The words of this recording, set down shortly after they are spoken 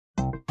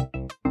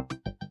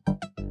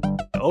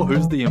Oh,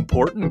 who's the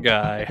important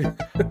guy?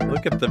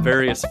 Look at the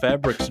various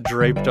fabrics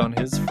draped on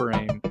his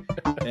frame.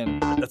 And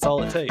that's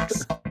all it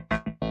takes.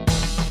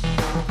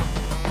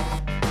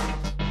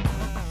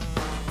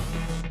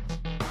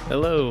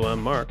 Hello,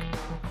 I'm Mark.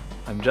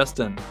 I'm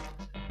Justin,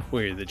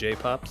 We're the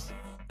J-Pops.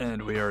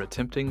 and we are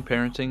attempting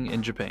parenting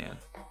in Japan.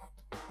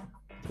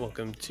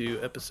 Welcome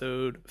to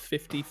episode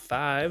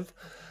 55.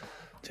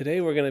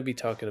 Today we're going to be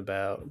talking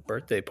about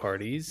birthday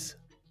parties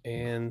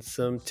and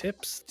some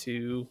tips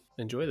to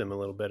enjoy them a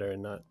little better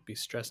and not be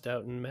stressed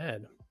out and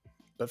mad.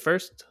 But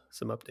first,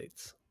 some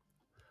updates.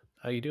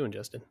 How you doing,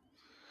 Justin?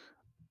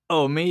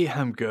 Oh, me?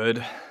 I'm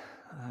good.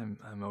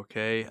 I'm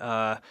okay.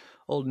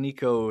 Old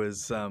Nico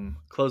is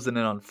closing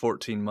in on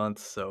 14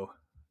 months, so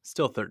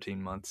still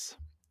 13 months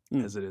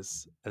as it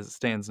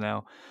stands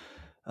now.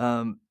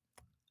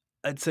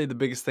 I'd say the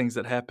biggest things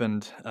that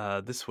happened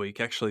this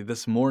week, actually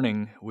this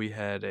morning, we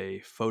had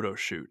a photo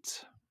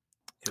shoot.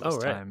 It was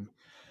time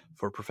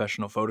for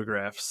professional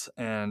photographs,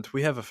 and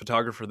we have a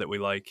photographer that we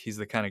like. He's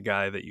the kind of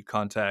guy that you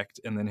contact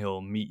and then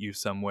he'll meet you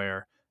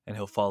somewhere and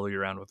he'll follow you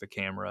around with a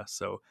camera.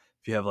 So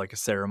if you have like a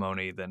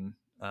ceremony, then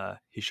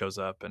he shows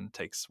up and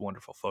takes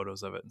wonderful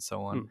photos of it and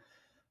so on.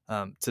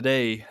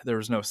 Today there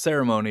was no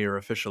ceremony or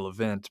official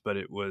event, but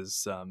it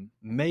was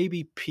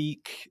maybe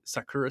peak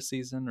sakura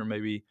season, or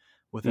maybe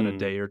within a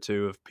day or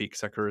two of peak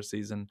sakura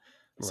season.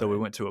 So we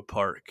went to a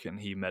park and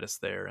he met us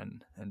there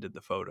and did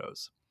the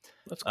photos.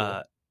 That's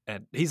cool.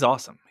 And he's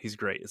awesome. He's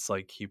great. It's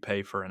like you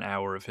pay for an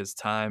hour of his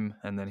time,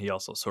 and then he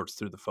also sorts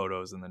through the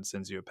photos and then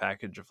sends you a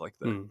package of like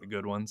the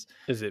good ones.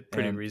 Is it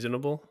pretty And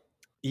reasonable?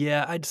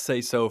 yeah, I'd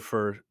say so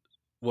for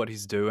what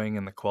he's doing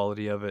and the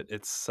quality of it.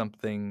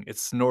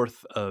 It's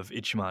north of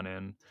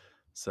Ichiman-en.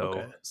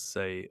 So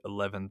say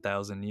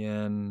 11,000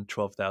 yen,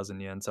 12,000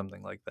 yen,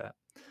 something like that.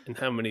 And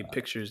how many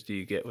pictures do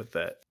you get with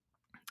that?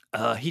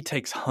 He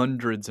takes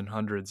hundreds and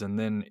hundreds, and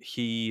then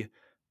he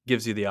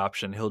gives you the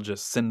option. He'll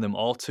just send them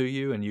all to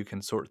you and you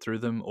can sort through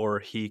them, or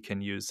he can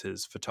use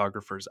his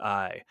photographer's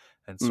eye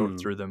and sort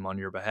through them on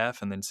your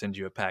behalf and then send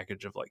you a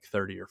package of like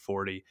 30 or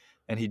 40.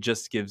 And he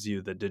just gives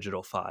you the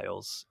digital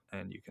files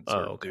and you can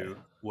sort of do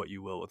what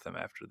you will with them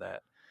after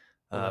that.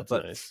 That's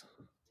but nice.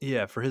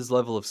 Yeah, for his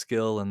level of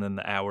skill and then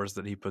the hours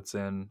that he puts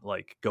in,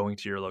 like going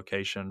to your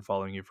location,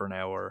 following you for an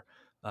hour,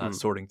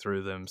 sorting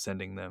through them,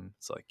 sending them.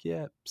 It's like,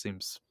 yeah,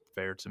 seems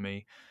fair to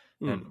me.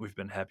 And we've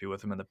been happy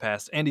with him in the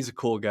past. And he's a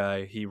cool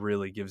guy. He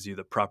really gives you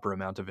the proper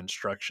amount of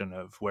instruction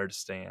of where to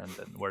stand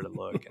and where to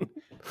look and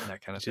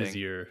that kind of thing. Which is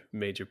your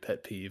major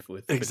pet peeve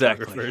with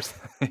Exactly. photographers.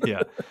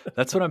 Yeah,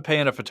 that's what I'm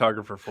paying a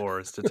photographer for,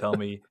 is to tell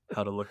me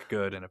how to look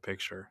good in a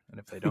picture.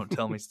 And if they don't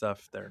tell me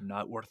stuff, they're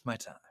not worth my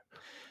time.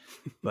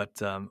 But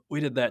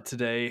we did that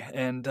today,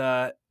 and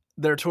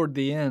there toward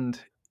the end,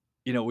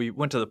 we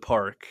went to the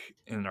park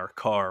in our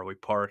car. We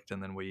parked,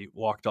 and then we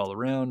walked all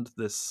around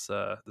this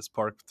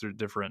park through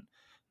different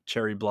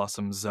cherry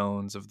blossom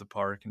zones of the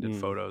park and did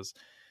photos.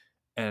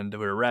 And we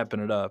were wrapping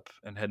it up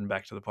and heading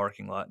back to the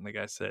parking lot. And the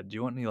guy said, "Do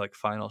you want any like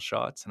final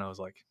shots?" And I was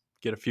like,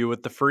 "Get a few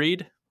with the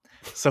Freed."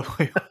 So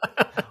we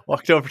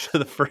walked over to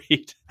the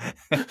Freed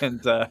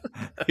and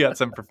he got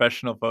some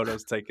professional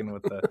photos taken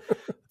with the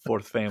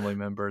fourth family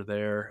member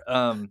there.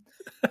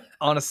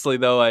 Honestly,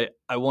 though,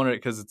 I wanted it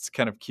because it's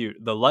kind of cute.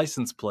 The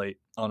license plate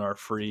on our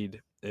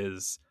Freed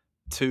is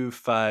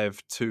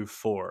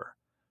 2524,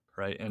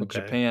 right? And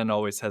Japan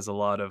always has a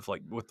lot of,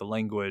 like, with the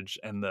language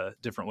and the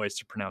different ways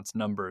to pronounce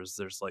numbers,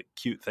 there's like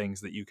cute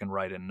things that you can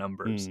write in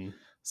numbers.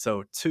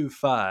 So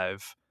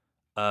 25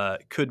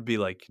 could be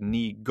like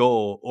Ni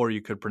Go, or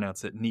you could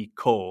pronounce it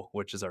Nico,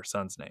 which is our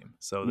son's name.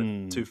 So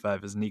the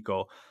 25 is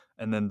Nico,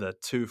 and then the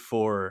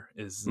 24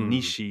 is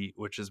Nishi,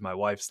 which is my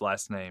wife's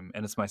last name,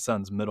 and it's my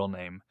son's middle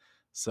name.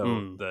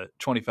 So the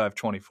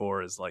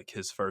 2524 is like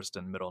his first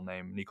and middle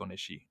name, Nico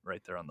Nishi,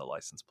 right there on the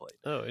license plate.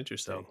 Oh,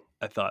 interesting. So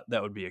I thought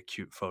that would be a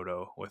cute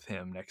photo with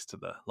him next to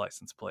the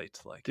license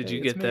plate. Like, did hey,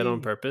 you it's get that on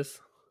me. purpose?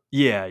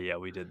 Yeah,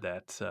 we did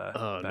that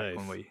back nice.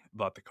 when we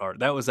bought the car.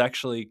 That was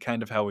actually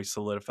kind of how we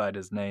solidified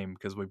his name,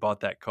 because we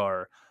bought that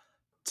car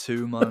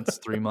 2 months,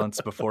 3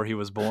 months before he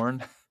was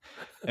born,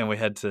 and we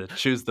had to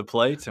choose the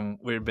plate, and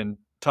we had been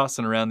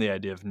tossing around the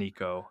idea of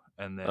Nico,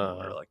 and then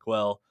we're like,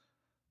 well,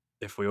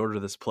 if we order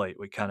this plate,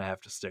 we kind of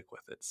have to stick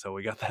with it. So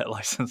we got that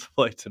license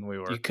plate, and we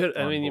were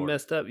you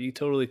messed up. You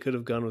totally could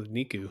have gone with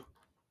Niku.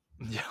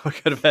 Yeah, we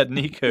could have had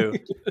Niku.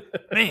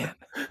 Man,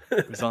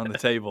 it was on the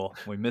table.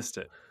 We missed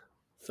it.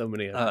 So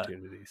many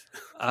opportunities.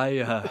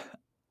 I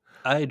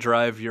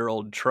drive your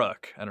old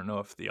truck. I don't know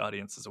if the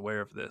audience is aware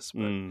of this,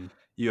 but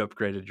you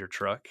upgraded your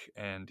truck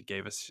and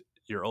gave us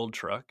your old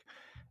truck,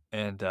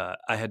 and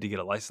I had to get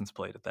a license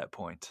plate at that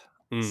point.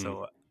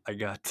 So I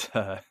got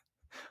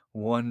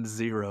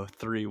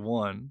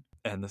 1031,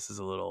 and this is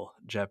a little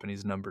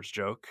Japanese numbers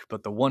joke,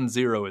 but the 10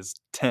 is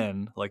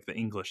 10, like the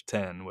English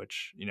 10,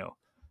 which,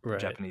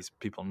 Japanese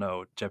people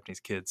know, Japanese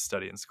kids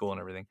study in school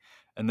and everything.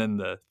 And then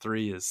the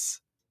 3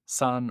 is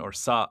san or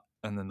sa,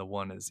 and then the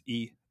 1 is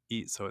i,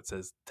 so it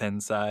says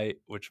tensai,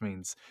 which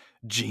means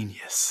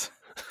genius.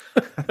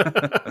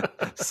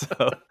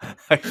 So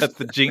I got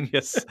the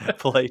Genius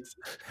plate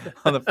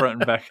on the front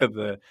and back of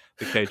the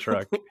K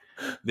truck.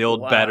 The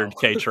old battered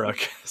K truck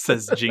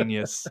says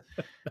Genius,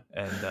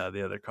 and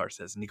the other car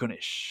says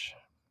Nikonish.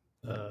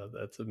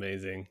 That's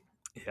amazing.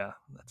 Yeah,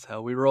 that's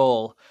how we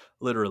roll,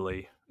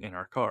 literally, in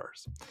our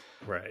cars.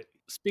 Right.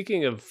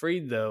 Speaking of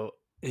Freed, though,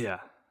 Yeah.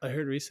 I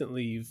heard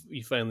recently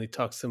you finally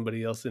talked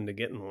somebody else into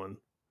getting one.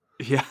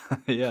 Yeah,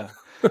 yeah.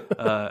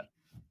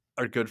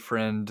 Our good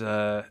friend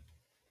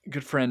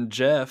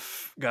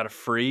Jeff got a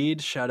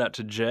Freed. Shout out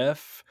to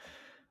Jeff.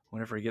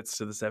 Whenever he gets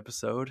to this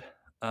episode,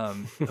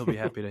 he'll be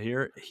happy to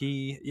hear.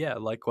 He,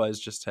 likewise,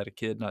 just had a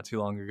kid not too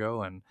long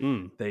ago,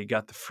 and they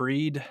got the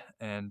Freed.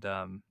 And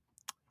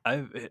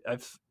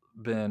I've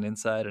been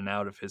inside and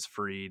out of his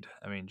Freed.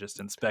 I mean, just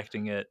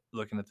inspecting it,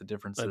 looking at the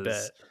differences. I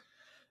bet.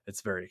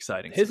 It's very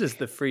exciting. His is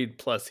the Freed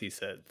Plus, he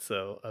said.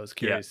 So I was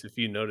curious if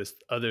you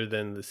noticed, other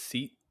than the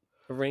seat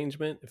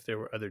arrangement, if there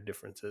were other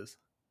differences.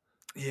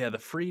 Yeah, the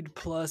Freed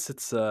Plus,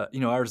 it's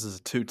ours is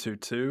a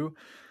 222,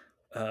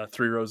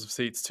 3 rows of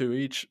seats, 2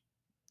 each.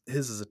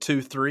 His is a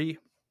 2-3,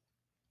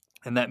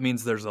 and that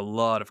means there's a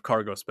lot of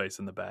cargo space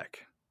in the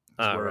back.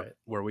 Right.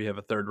 Where we have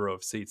a 3rd row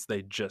of seats,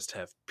 they just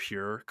have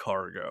pure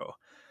cargo,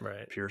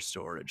 right? Pure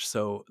storage.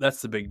 So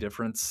that's the big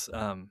difference.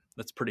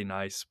 That's pretty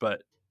nice,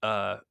 but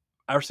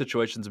our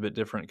situation's a bit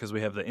different because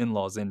we have the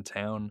in-laws in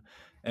town,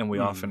 and we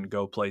often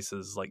go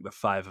places like the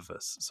 5 of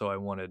us. So I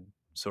wanted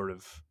sort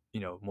of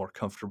more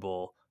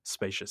comfortable,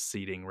 spacious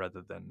seating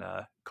rather than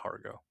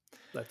cargo.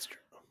 That's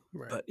true.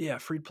 Right. But yeah,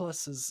 Freed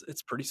Plus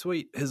it's pretty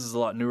sweet. His is a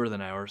lot newer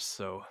than ours,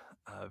 so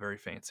a very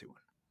fancy one.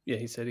 Yeah,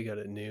 he said he got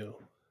it new.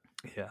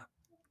 Yeah.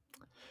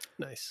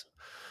 Nice.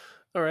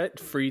 All right,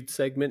 Freed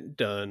segment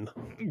done.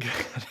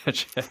 Gotta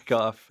check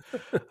off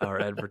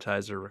our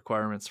advertiser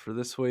requirements for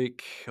this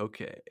week.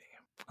 Okay.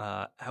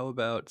 How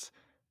about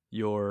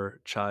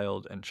your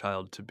child and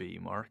child-to-be,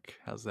 Mark?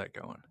 How's that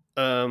going?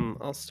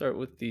 I'll start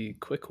with the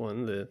quick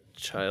one. The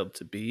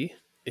child-to-be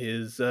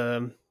is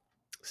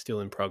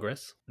still in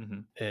progress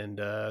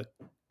and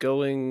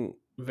going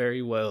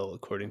very well,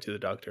 according to the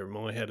doctor.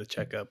 Moe had a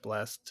checkup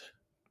last,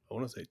 I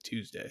want to say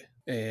Tuesday,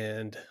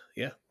 and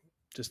yeah,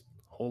 just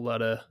a whole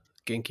lot of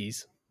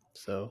Genkies.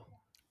 So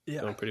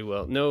going pretty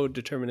well. No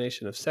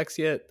determination of sex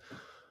yet.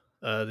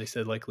 They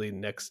said likely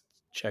next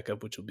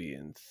checkup, which will be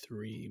in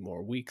 3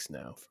 more weeks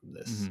now from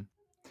this.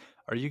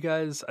 Are you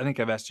guys, I think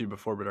I've asked you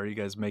before, but are you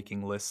guys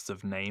making lists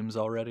of names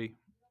already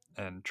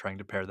and trying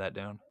to pare that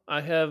down?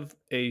 I have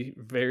a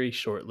very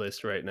short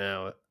list right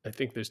now. I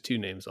think there's 2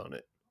 names on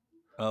it.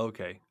 Oh,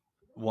 okay.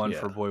 One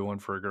for a boy, one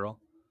for a girl?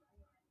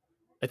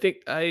 I think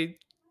I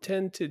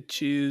tend to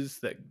choose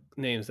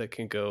names that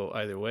can go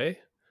either way.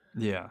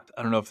 Yeah.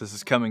 I don't know if this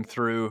is coming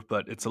through,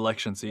 but it's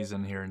election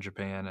season here in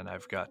Japan, and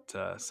I've got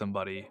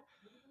somebody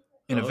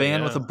in a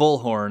van with a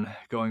bullhorn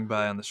going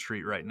by on the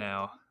street right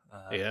now,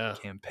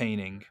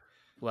 campaigning.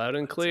 Loud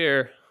and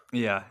clear.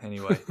 Yeah,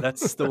 anyway,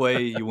 that's the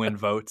way you win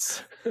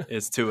votes,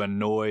 is to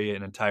annoy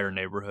an entire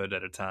neighborhood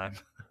at a time.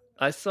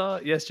 I saw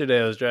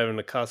yesterday, I was driving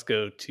to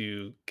Costco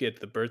to get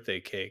the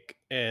birthday cake,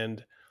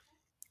 and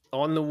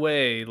on the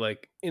way,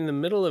 like in the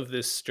middle of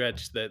this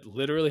stretch that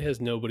literally has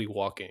nobody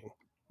walking,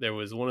 there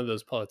was one of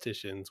those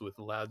politicians with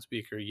a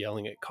loudspeaker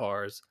yelling at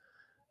cars.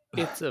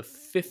 It's a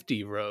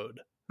 50 road.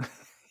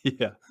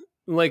 Yeah.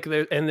 Like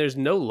there's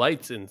no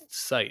lights in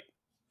sight.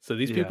 So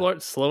these people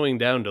aren't slowing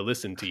down to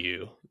listen to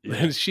you.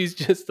 Yeah. She's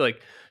just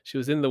like, she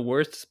was in the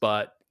worst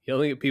spot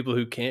yelling at people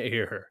who can't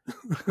hear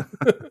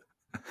her.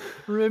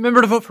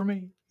 Remember to vote for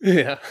me.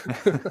 Yeah.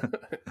 I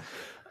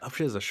hope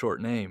she has a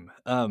short name.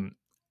 I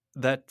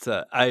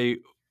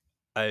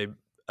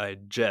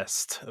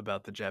jest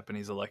about the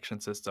Japanese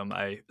election system.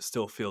 I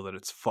still feel that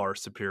it's far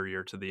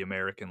superior to the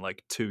American,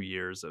 like 2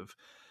 years of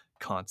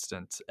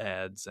constant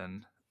ads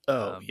and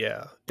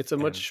it's a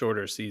much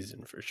shorter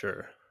season for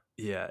sure.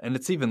 Yeah, and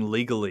it's even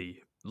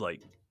legally,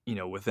 like,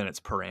 within its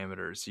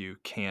parameters. You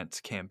can't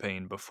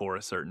campaign before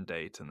a certain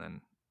date, and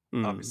then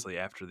obviously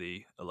after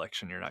the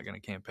election you're not going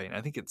to campaign.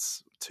 I think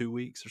it's 2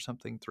 weeks or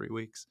something, 3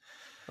 weeks.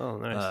 Oh,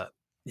 nice.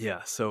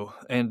 Yeah, so,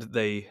 and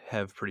they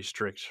have pretty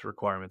strict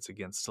requirements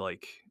against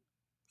like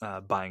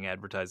buying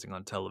advertising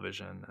on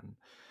television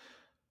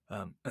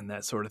and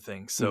that sort of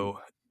thing. So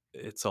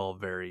it's all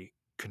very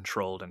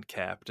controlled and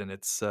capped, and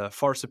it's a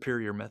far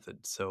superior method.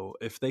 So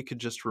if they could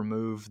just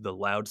remove the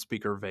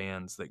loudspeaker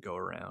vans that go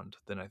around,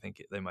 then I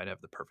think they might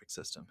have the perfect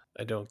system.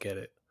 I don't get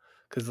it,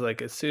 because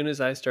like as soon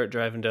as I start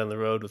driving down the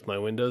road with my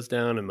windows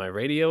down and my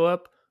radio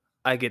up,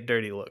 I get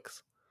dirty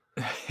looks.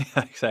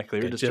 Yeah, exactly.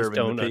 You're disturbing just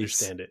don't the peace.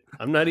 Understand it.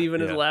 I'm not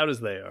even as loud as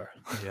they are.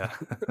 Yeah.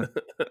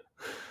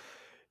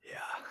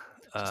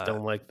 Just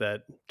don't like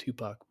that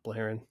Tupac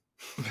blaring.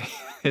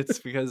 It's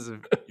because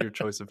of your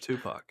choice of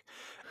Tupac.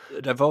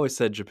 I've always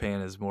said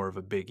Japan is more of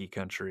a Biggie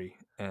country,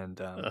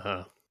 and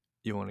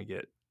you want to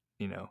get,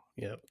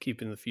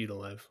 keeping the feud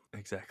alive.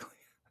 Exactly.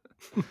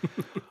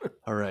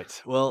 All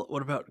right. Well,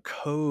 what about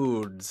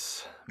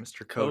codes,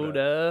 Mr. Coda?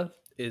 Coda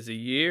is a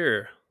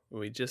year.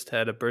 We just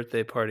had a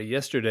birthday party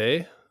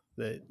yesterday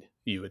that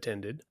you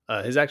attended.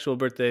 His actual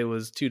birthday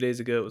was 2 days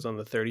ago. It was on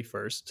the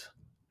 31st.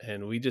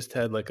 And we just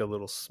had like a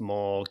little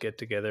small get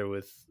together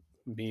with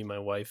me, my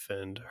wife,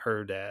 and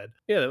her dad.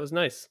 Yeah, that was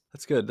nice.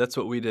 That's good. That's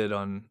what we did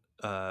on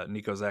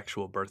Nico's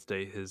actual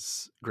birthday.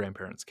 His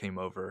grandparents came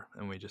over,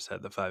 and we just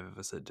had the five of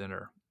us at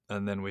dinner.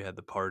 And then we had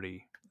the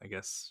party, I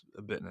guess,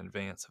 a bit in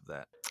advance of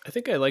that. I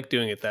think I like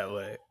doing it that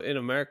way. In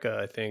America,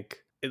 I think,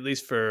 at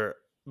least for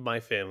my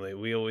family,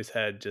 we always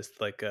had just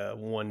like a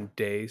 1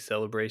 day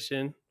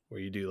celebration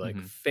where you do like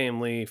Hmm.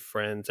 family,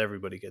 friends,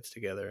 everybody gets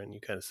together and you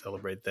kind of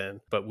celebrate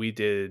then. But we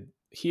did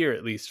here,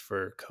 at least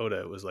for Coda,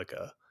 it was like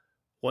a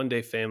 1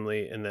 day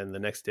family. And then the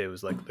next day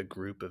was like the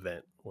group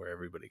event where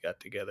everybody got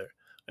together.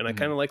 And I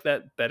kind Hmm. of like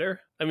that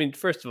better. I mean,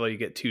 first of all, you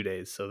get 2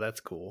 days, so that's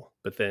cool.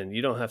 But then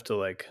you don't have to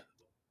like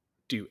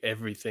do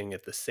everything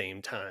at the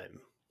same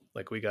time.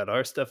 Like we got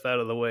our stuff out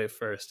of the way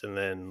first, and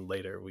then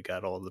later we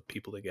got all the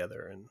people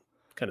together and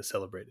kind of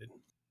celebrated.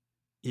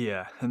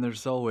 Yeah, and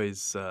there's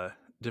always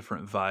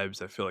different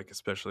vibes, I feel like,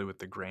 especially with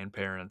the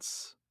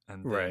grandparents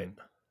and Right. then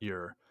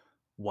your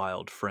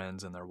wild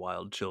friends and their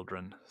wild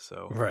children.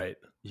 So Right.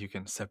 you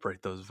can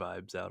separate those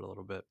vibes out a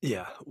little bit.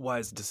 Yeah,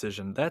 wise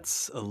decision.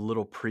 That's a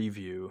little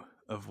preview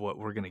of what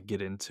we're going to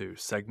get into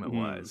segment Mm,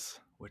 wise,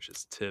 which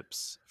is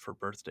tips for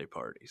birthday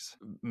parties.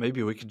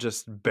 Maybe we could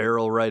just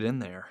barrel right in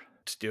there.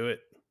 let's do it.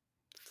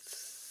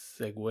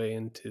 Segue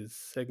into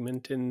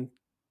segmentin.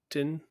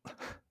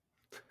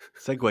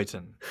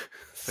 Segwayton.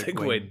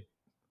 Segwaytonville.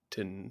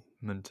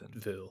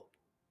 Segwaymonton.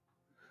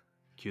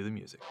 Cue the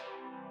music.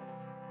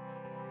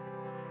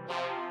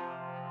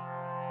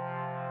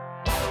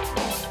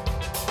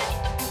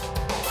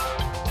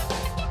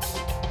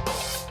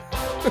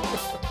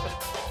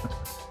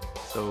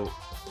 So,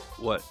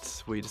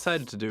 what we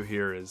decided to do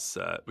here is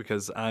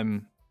because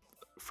I'm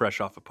fresh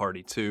off a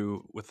party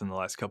too within the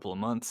last couple of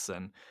months,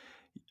 and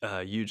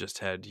you just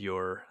had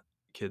your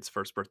kid's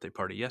first birthday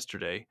party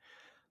yesterday.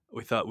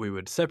 We thought we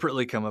would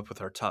separately come up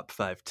with our top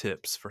 5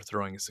 tips for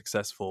throwing a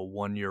successful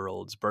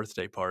 1-year-old's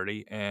birthday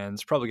party. And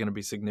it's probably going to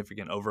be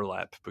significant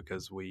overlap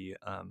because we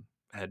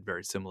had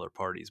very similar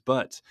parties.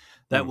 But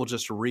that Mm. will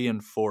just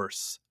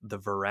reinforce the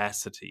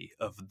veracity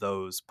of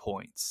those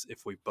points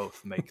if we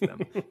both make them.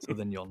 So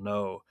then you'll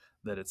know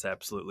that it's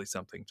absolutely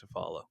something to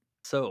follow.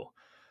 So,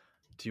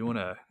 do you want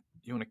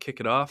to kick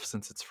it off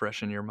since it's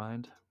fresh in your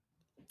mind?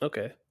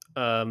 Okay.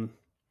 Um,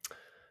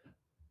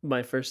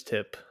 my first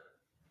tip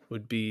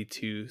would be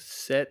to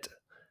set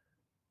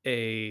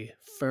a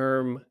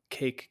firm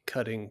cake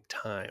cutting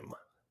time.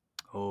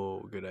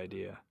 Oh, good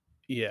idea.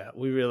 Yeah,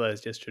 we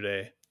realized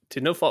yesterday,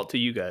 to no fault to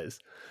you guys,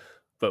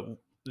 but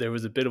there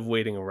was a bit of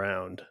waiting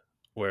around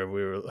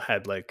where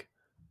had like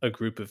a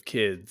group of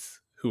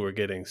kids who were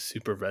getting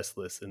super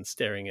restless and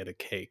staring at a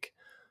cake,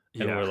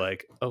 and we're Yeah.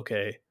 like,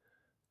 okay,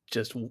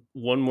 just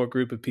one more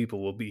group of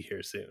people will be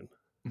here soon,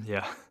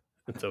 Yeah.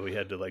 and so we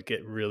had to like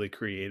get really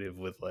creative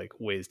with like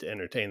ways to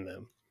entertain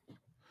them.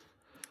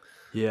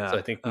 So I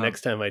Yeah. think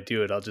next time I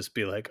do it, I'll just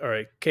be like, all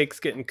right, cake's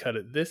getting cut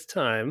at this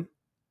time.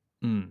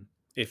 Mm.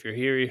 If you're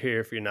here, you're here.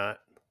 If you're not,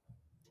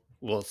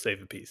 we'll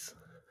save a piece.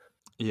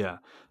 Yeah,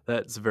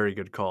 that's a very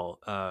good call.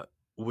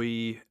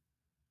 We,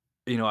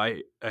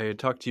 I had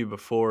talked to you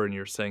before, and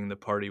you're saying the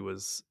party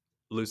was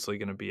loosely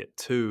going to be at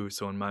 2.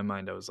 So in my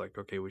mind, I was like,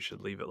 okay, we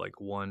should leave at like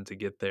 1 to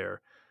get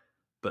there.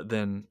 But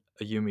then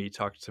Ayumi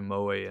talked to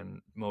Moe,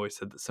 and Moe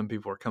said that some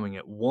people were coming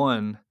at 1.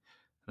 And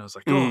I was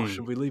like, "Oh, Mm.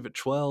 should we leave at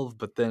 12?"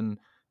 But then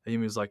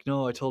Ayumi was like,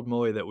 "No, I told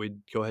Moe that we'd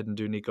go ahead and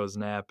do Nico's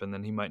nap, and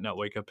then he might not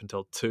wake up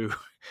until 2."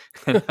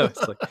 And I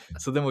was like,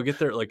 "So then we'll get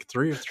there at like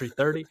 3 or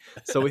 3:30?"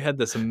 So we had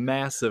this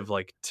massive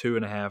like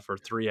 2.5 or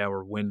 3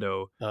 hour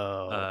window,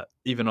 Oh,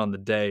 even on the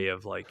day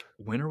of like,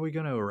 when are we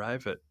going to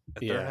arrive at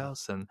their yeah.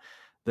 house? And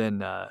then,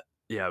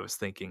 yeah, I was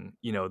thinking,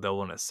 they'll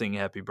want to sing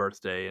happy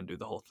birthday and do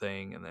the whole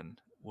thing, and then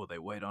will they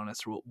wait on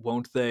us or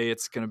won't they?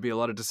 It's going to be a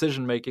lot of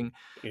decision making.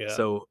 Yeah.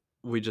 So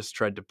we just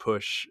tried to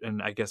push,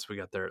 and I guess we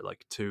got there at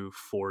like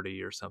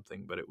 2:40 or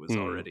something, but it was Mm.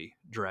 already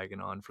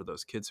dragging on for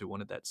those kids who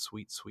wanted that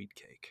sweet, sweet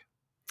cake.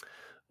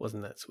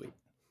 Wasn't that sweet?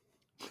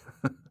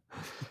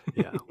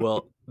 Yeah,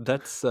 well,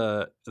 that's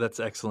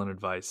excellent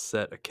advice.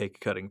 Set a cake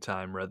cutting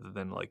time rather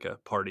than like a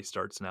party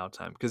starts now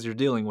time, because you're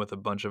dealing with a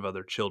bunch of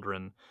other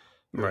children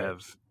who Right.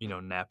 have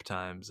nap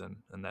times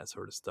and that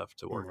sort of stuff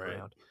to work Right.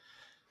 around.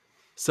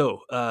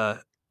 So,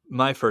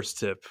 my first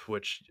tip,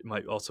 which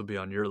might also be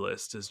on your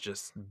list, is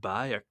just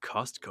buy a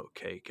Costco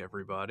cake,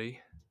 everybody.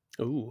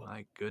 Ooh,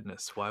 My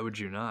goodness, why would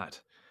you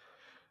not?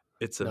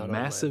 It's a not on my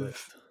massive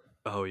list.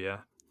 Oh,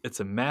 yeah. It's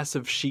a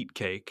massive sheet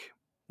cake,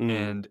 Mm.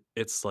 and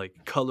it's, like,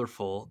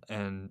 colorful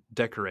and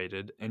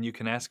decorated, and you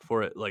can ask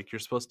for it like, you're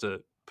supposed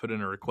to put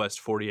in a request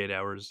 48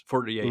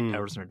 Mm.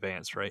 hours in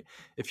advance, right?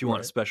 If you want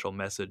a Right. special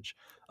message.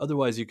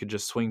 Otherwise, you could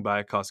just swing by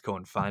a Costco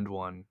and find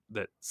one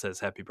that says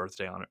happy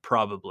birthday on it,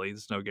 probably.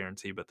 There's no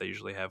guarantee, but they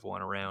usually have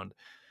one around.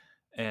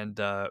 And,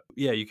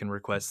 yeah, you can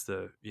request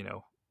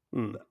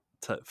Mm.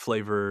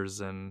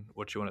 flavors and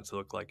what you want it to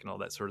look like and all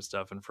that sort of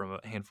stuff, and from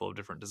a handful of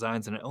different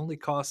designs. And it only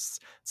costs,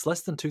 it's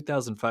less than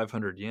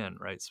 2,500 yen,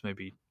 right? So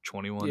maybe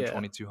 21, Yeah.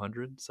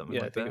 2,200, something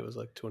Yeah, I like think it that. was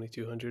like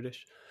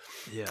 2,200-ish.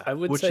 Yeah. I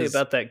would Which say is,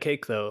 about that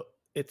cake though,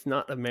 it's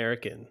not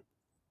American.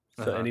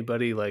 So uh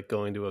anybody like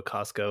going to a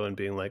Costco and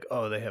being like,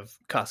 "Oh, they have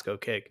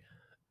Costco cake,"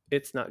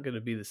 it's not going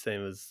to be the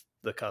same as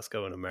the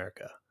Costco in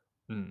America.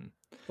 hmm.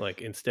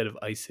 Like instead of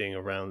icing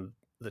around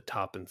the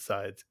top and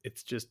sides,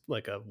 it's just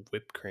like a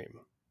whipped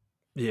cream.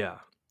 Yeah.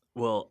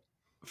 Well,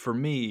 for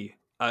me,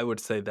 I would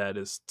say that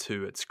is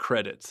to its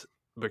credit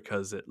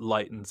because it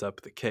lightens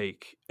up the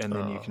cake, and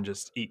then you Oh. can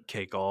just eat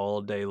cake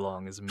all day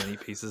long, as many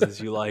pieces as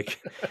you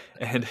like.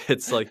 And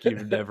it's like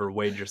you've never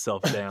weighed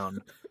yourself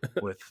down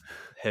with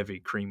heavy,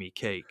 creamy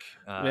cake.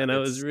 Man, I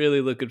was It's,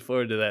 really looking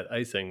forward to that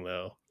icing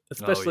though. oh,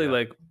 Especially yeah.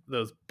 like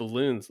those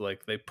balloons,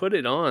 like they put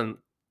it on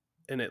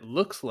and it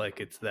looks like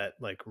it's that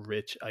like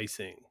rich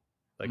icing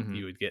like Hmm.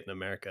 you would get in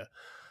America,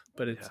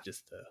 but it's Yeah.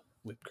 just a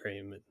whipped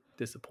cream and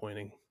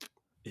disappointing.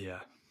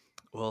 Yeah.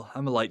 Well,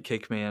 I'm a light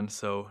cake man,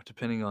 so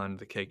depending on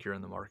the cake you're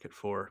in the market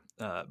for.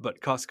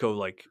 But Costco,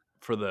 like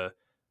for the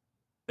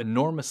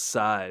enormous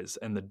size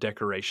and the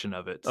decoration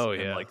of it Oh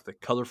and yeah. like the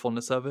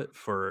colorfulness of it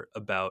for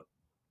about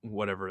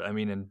whatever, I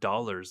mean, in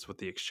dollars with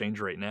the exchange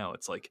rate now,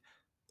 it's like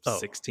Oh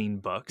 16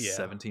 bucks, yeah.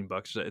 17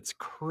 bucks. It's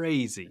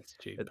crazy. It's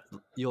cheap.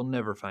 You'll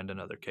never find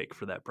another cake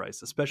for that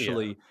price, Yeah.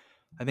 especially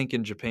I think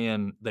in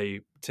Japan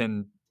they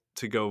tend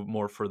to go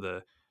more for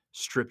the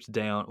stripped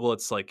down, well,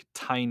 it's like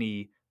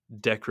tiny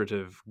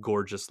decorative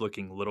gorgeous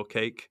looking little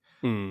cake,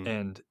 Mm,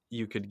 and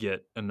you could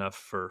get enough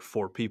for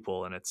four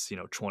people, and it's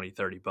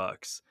 20-30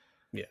 bucks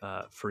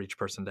yeah. for each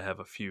person to have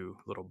a few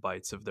little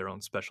bites of their own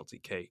specialty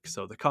cake.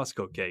 So the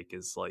Costco cake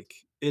is like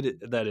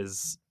it. That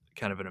is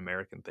kind of an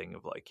American thing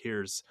of like,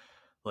 here's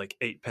like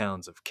 8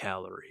 pounds of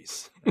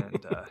calories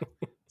and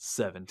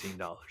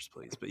 $17,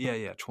 please. But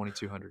yeah,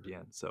 2,200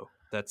 yen. So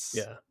that's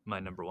Yeah. my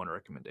number one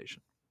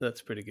recommendation.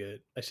 That's pretty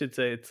good. I should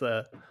say it's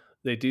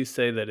they do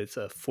say that it's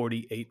a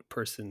 48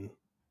 person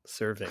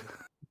serving.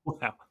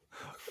 Wow,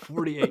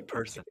 48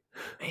 person,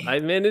 man. I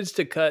managed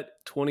to cut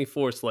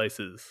 24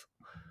 slices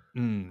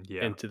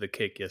Yeah, into the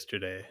cake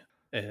yesterday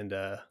and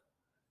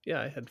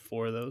yeah, I had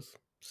 4 of those.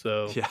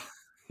 So yeah,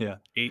 yeah,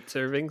 8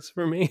 servings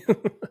for me.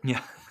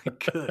 yeah.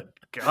 Good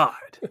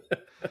God,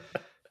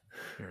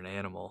 you're an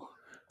animal.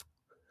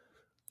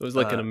 It was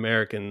like an Uh,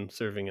 American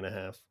serving and a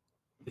half.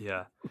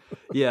 yeah,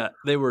 yeah.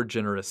 They were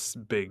generous,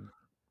 big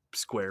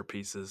square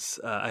pieces.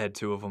 I had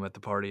two of them at the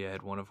party. I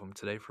had one of them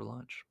today for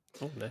lunch.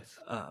 Oh, nice.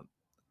 Um,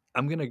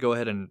 I'm gonna go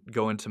ahead and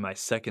go into my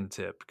second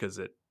tip because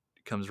it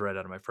comes right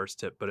out of my first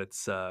tip. But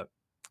it's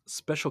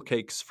special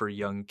cakes for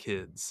young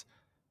kids,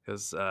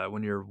 because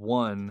when you're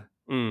one,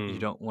 you Mm,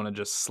 don't want to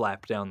just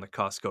slap down the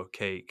Costco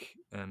cake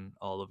and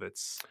all of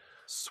its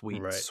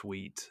sweet, right.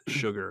 sweet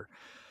sugar.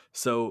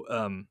 So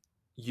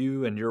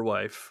you and your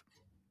wife,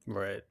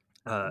 Right.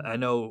 I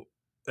know,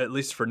 at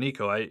least for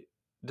Nico, I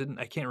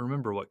can't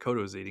remember what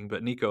Kodo was eating,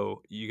 but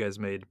Nico, you guys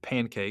made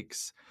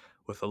pancakes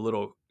with a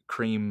little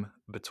cream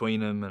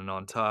between them and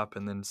on top,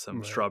 and then some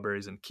Right.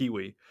 strawberries and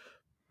kiwi.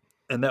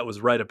 And that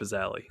was right up his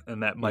alley.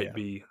 And that might Yeah.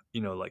 be,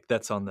 like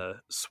that's on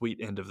the sweet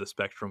end of the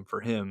spectrum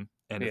for him.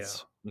 And Yeah.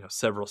 it's,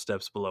 several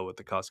steps below what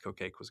the Costco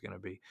cake was going to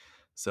be.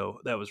 So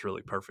that was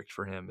really perfect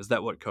for him. Is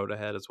that what Coda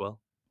had as well?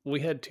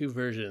 We had 2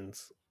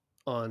 versions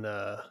on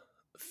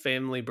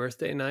family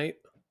birthday night.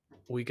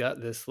 We got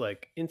this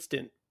like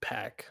instant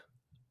pack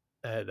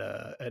at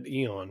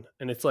Eon,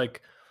 and it's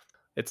like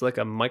a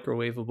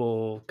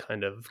microwavable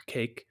kind of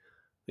cake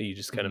that you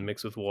just kind of Hmm.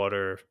 mix with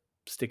water,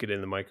 stick it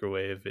in the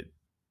microwave, it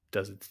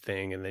does its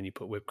thing, and then you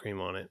put whipped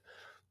cream on it.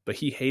 But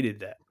he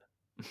hated that.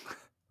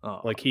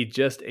 Oh, Like he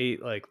just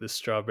ate like the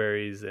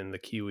strawberries and the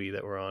kiwi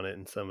that were on it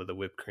and some of the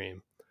whipped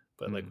cream.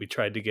 But like mm, we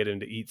tried to get him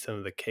to eat some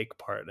of the cake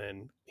part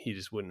and he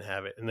just wouldn't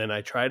have it. And then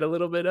I tried a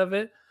little bit of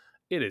it.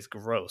 It is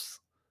gross.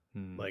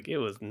 mm, Like it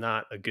was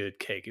not a good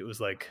cake. It was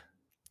like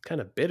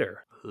kind of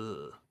bitter.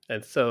 ugh.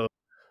 And so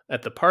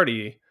at the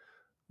party,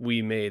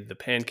 we made the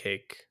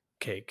pancake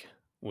cake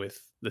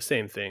with the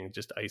same thing,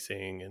 just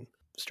icing and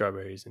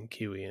strawberries and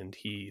kiwi. And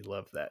he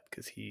loved that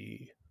because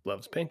he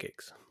loves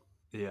pancakes.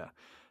 Yeah.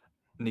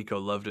 Nico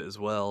loved it as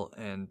well,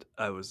 and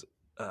I was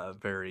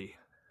very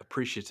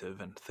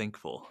appreciative and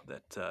thankful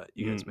that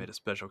you guys Mm, made a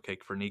special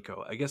cake for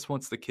Nico. I guess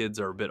once the kids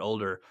are a bit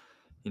older,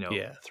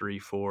 yeah. 3,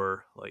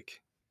 4,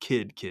 like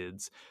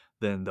kids,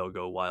 then they'll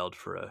go wild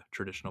for a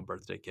traditional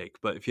birthday cake.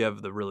 But if you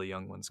have the really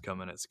young ones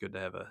coming, it's good to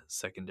have a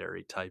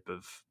secondary type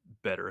of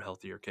better,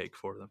 healthier cake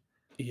for them.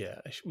 Yeah,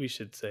 we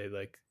should say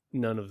like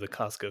none of the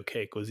Costco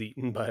cake was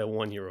eaten by a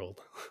 1-year-old.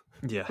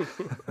 Yeah.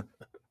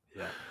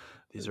 Yeah.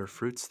 These are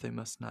fruits they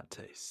must not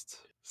taste.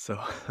 So,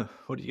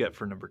 what do you got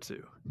for number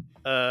 2?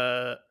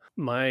 uh,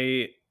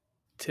 my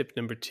tip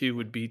number 2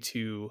 would be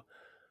to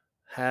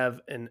have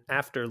an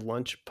after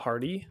lunch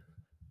party.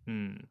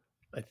 Hmm.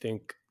 I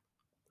think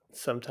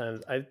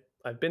sometimes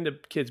I've been to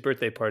kids'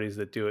 birthday parties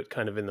that do it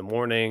kind of in the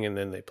morning and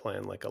then they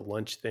plan like a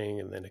lunch thing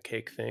and then a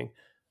cake thing.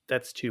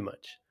 That's too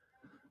much.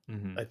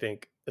 Mm-hmm. I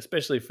think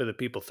especially for the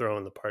people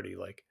throwing the party,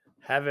 like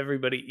have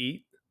everybody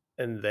eat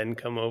and then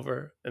come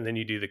over and then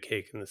you do the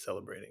cake and the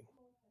celebrating.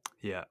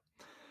 Yeah.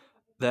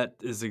 That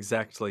is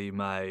exactly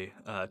my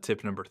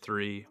tip number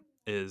 3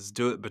 is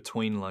do it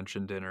between lunch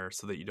and dinner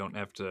so that you don't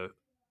have to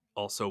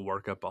also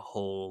work up a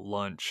whole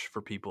lunch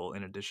for people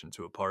in addition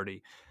to a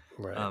party.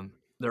 Right.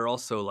 There are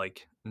also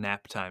like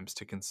nap times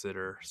to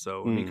consider.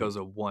 So Mm, Nico's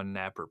a one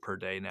napper per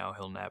day now.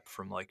 He'll nap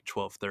from like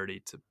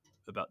 12:30 to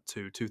about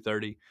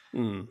 2:30.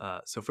 mm,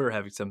 So if we were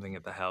having something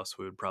at the house,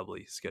 we would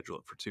probably schedule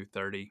it for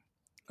 2:30.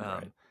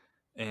 right. Um,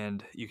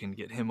 and you can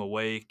get him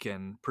awake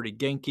and pretty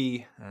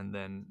genky and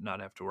then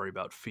not have to worry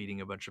about feeding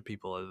a bunch of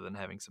people other than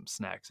having some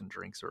snacks and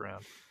drinks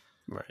around.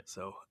 Right.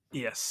 So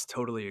yes,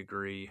 totally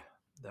agree.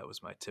 That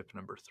was my tip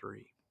number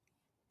 3.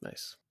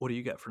 Nice. What do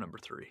you got for number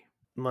 3?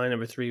 My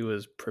number 3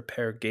 was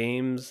prepare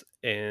games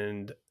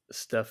and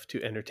stuff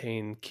to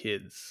entertain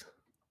kids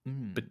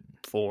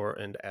before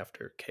and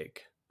after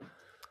cake.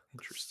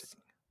 Interesting.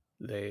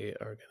 They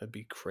are going to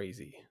be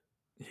crazy.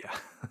 Yeah.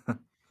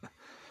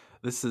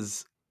 This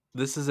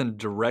is in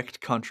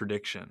direct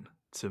contradiction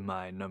to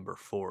my number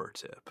 4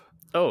 tip.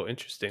 Oh,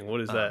 interesting.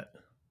 What is Um, that?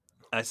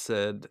 I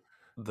said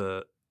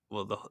the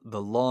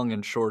long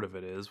and short of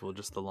it is, well,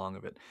 just the long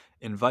of it.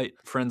 Invite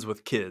friends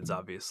with kids,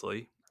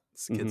 obviously.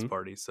 It's a kids Mm-hmm.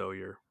 party, so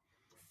your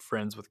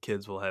friends with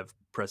kids will have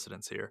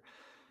precedence here.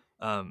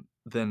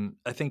 Then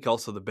I think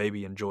also the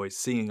baby enjoys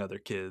seeing other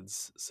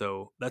kids,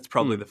 so that's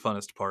probably Hmm. the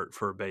funnest part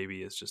for a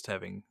baby is just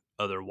having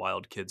other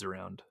wild kids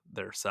around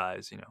their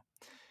size,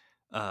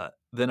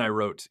 Then I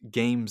wrote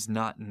games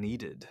not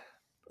needed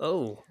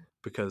Oh.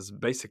 because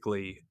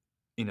basically,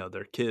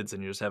 they're kids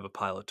and you just have a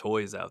pile of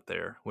toys out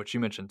there, which you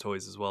mentioned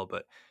toys as well.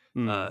 But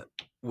Hmm. uh,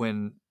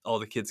 when all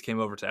the kids came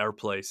over to our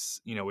place,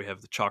 we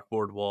have the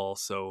chalkboard wall.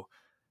 So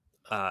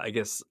I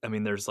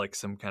mean, there's like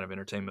some kind of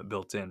entertainment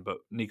built in, but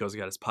Nico's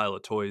got his pile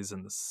of toys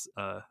in this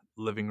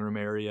living room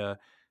area.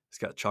 He's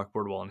got a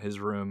chalkboard wall in his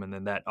room, and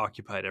then that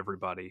occupied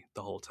everybody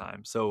the whole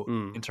time. So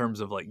Hmm. in terms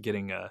of like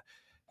getting a,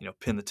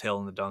 pin the tail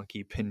on the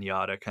donkey,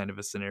 pinata kind of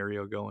a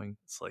scenario going,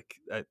 it's like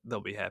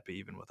they'll be happy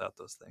even without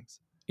those things.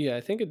 Yeah,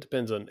 I think it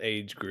depends on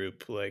age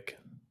group. Like,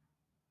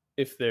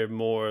 if they're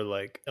more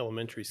like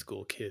elementary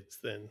school kids,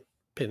 then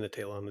pin the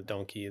tail on the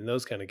donkey and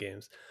those kind of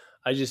games.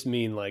 I just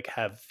mean like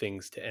have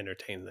things to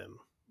entertain them,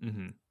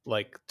 Hmm.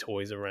 like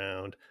toys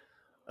around.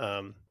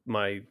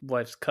 My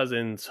wife's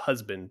cousin's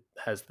husband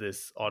has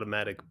this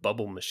automatic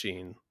bubble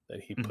machine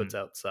that he Hmm. puts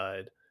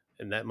outside,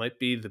 and that might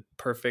be the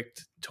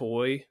perfect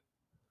toy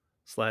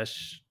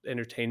slash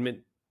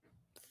entertainment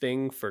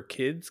thing for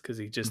kids because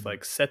he just Hmm.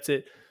 like sets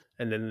it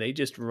and then they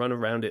just run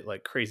around it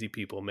like crazy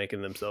people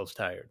making themselves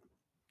tired,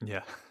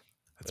 Yeah,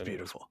 that's and it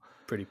was beautiful.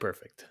 pretty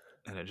perfect.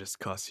 And it just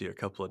costs you a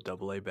couple of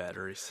AA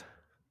batteries.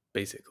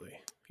 Basically,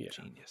 yeah.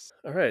 Genius.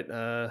 All right,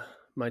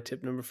 my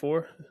tip number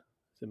 4.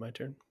 Is it my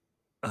turn?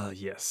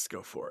 Yes,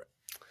 go for it.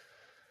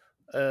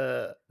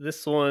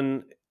 This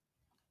one,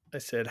 I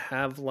said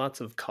have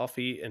lots of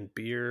coffee and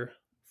beer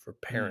for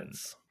Mm,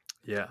 parents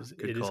yeah, because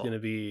good it is going call. to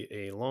be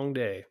a long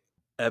day.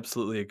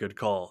 Absolutely a good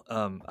call.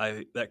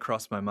 I that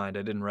crossed my mind.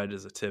 I didn't write it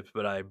as a tip,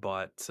 but I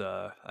bought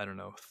I don't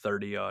know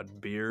 30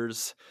 odd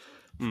beers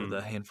for Mm,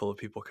 the handful of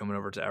people coming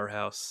over to our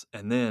house,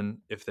 and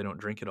then if they don't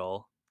drink it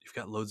all, you've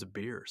got loads of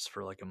beers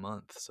for like a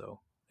month.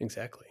 So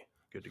exactly.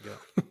 good to go.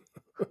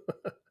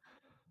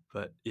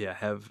 But yeah,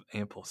 have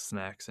ample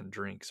snacks and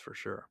drinks for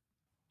sure.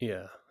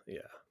 Yeah,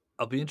 yeah.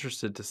 I'll be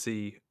interested to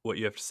see what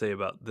you have to say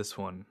about this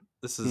one.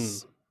 This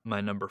Mm, is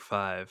my number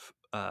 5.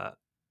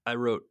 I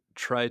wrote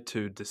try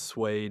to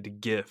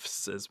dissuade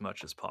gifts as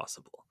much as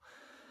possible.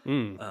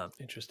 mm, Um,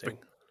 interesting.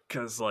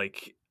 because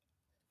like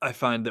I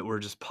find that we're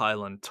just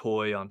piling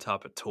toy on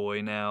top of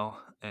toy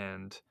now,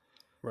 and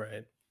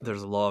Right.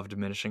 there's a law of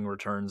diminishing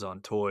returns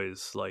on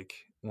toys. Like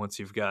once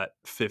you've got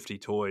 50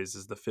 toys,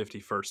 is the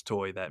 51st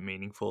toy that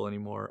meaningful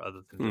anymore,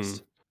 other than Mm,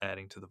 just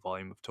adding to the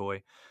volume of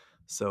toy?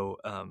 So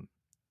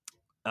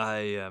I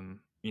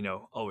am,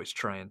 always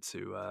trying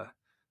to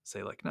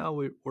say like,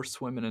 no, we're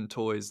swimming in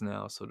toys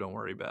now, so don't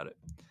worry about it.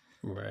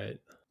 right.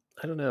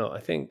 I don't know. I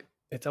think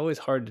it's always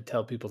hard to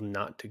tell people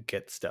not to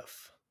get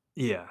stuff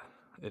Yeah,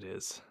 it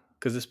is.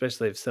 because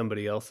especially if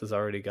somebody else has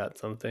already got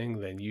something,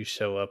 then you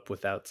show up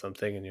without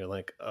something and you're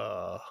like,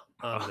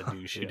 I'm the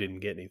douche who Yeah, didn't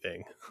get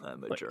anything.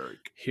 I'm a Like,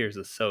 jerk. here's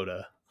a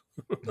soda.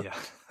 Yeah,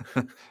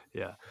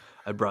 yeah.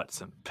 I brought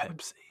some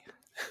Pepsi.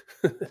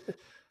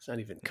 It's not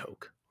even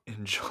Coke.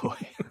 Enjoy.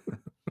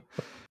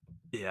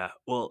 Yeah.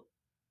 Well,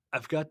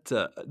 I've got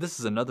this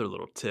is another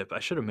little tip. I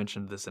should have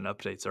mentioned this in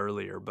updates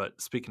earlier, but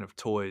speaking of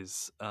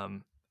toys,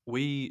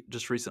 we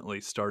just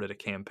recently started a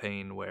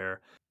campaign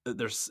where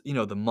there's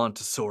the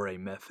Montessori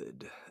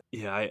method.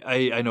 Yeah,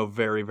 I know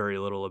very very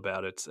little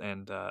about it,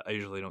 and I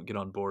usually don't get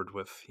on board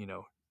with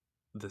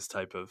this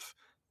type of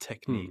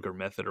Hmm. technique or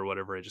method or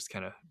whatever. I just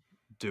kind of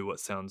do what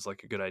sounds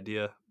like a good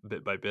idea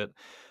bit by bit.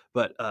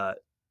 But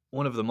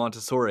one of the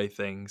Montessori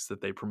things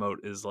that they promote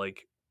is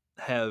like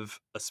have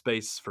a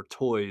space for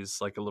toys,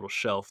 like a little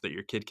shelf that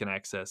your kid can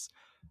access,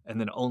 and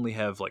then only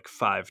have like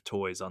 5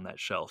 toys on that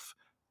shelf.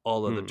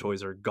 All other Hmm.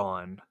 toys are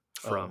gone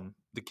Oh, from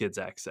the kids'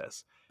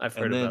 access. I've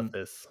heard And about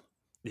then, this.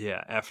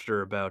 yeah,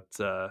 after about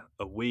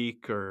a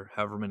week or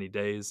however many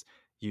days,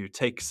 you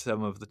take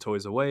some of the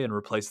toys away and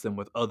replace them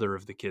with other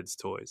of the kids'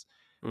 toys.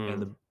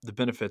 And Mm. the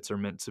benefits are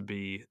meant to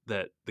be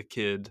that the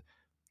kid,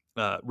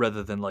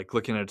 rather than like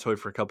looking at a toy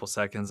for a couple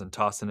seconds and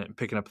tossing it and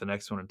picking up the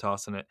next one and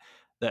tossing it,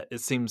 that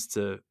it seems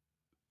to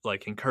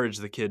like encourage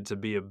the kid to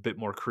be a bit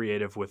more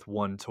creative with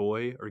one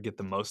toy or get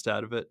the most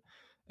out of it,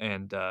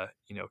 and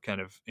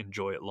kind of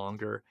enjoy it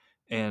longer,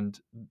 and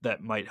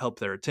that might help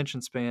their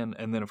attention span.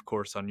 And then of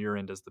course on your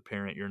end as the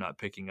parent, you're not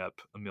picking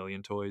up a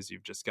million toys,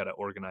 you've just got to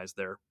organize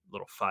their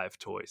little 5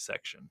 toy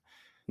section,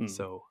 Mm.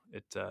 so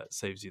it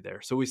saves you there.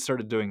 So we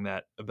started doing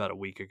that about a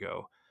week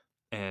ago,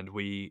 and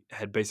we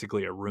had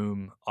basically a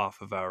room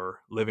off of our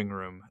living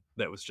room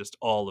that was just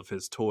all of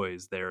his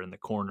toys there in the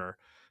corner,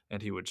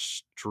 and he would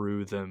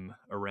strew them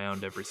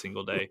around every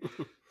single day.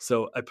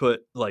 So I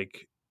put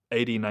like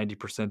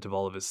 80-90% of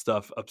all of his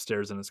stuff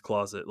upstairs in his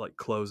closet, like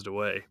closed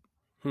away.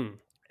 Hmm.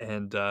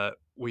 And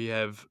we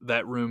have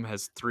that room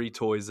has 3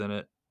 toys in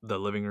it, the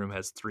living room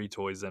has 3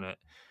 toys in it,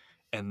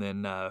 and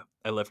then I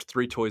left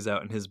 3 toys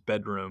out in his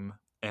bedroom,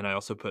 and I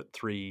also put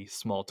 3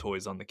 small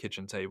toys on the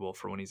kitchen table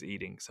for when he's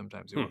eating.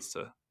 Sometimes he Hmm. wants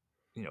to,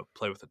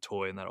 play with a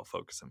toy, and that'll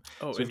focus him.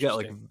 Oh, So we've got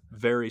like interesting.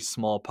 very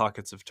small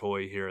pockets of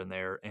toy here and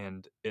there,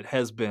 and it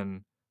has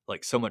been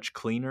like so much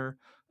cleaner.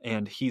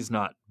 And he's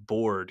not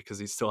bored because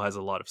he still has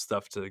a lot of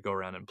stuff to go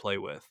around and play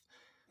with.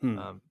 Hmm.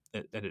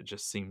 And it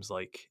just seems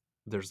like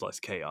there's less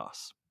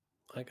chaos.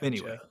 I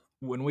Anyway, gotcha.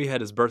 when we had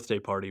his birthday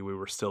party, we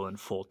were still in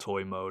full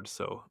toy mode,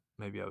 so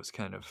maybe I was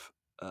kind of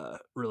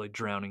really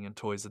drowning in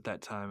toys at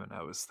that time, and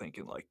I was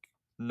thinking like,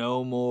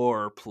 no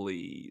more,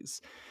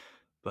 please.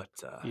 But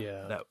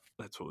Yeah.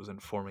 that's what was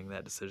informing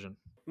that decision.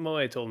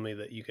 Moe told me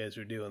that you guys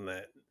were doing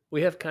that.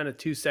 We have kind of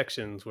two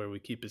sections where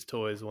we keep his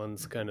toys.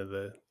 One's kind of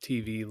the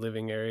TV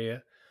living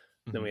area.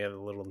 Then Hmm. we have a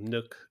little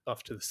nook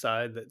off to the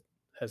side that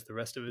has the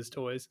rest of his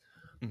toys.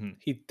 Hmm.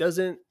 He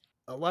doesn't,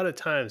 a lot of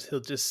times, he'll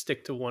just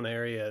stick to one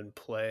area and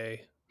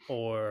play,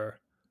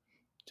 or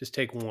just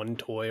take one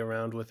toy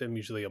around with him,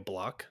 usually a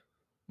block.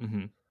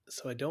 Hmm.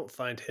 So I don't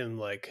find him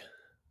like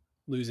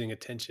losing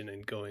attention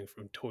and going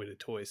from toy to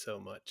toy so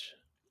much.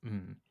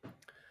 Hmm.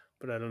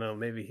 But I don't know,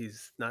 maybe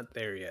he's not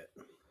there yet.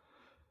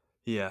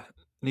 Yeah,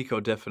 Nico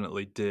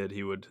definitely did.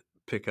 He would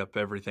pick up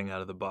everything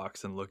out of the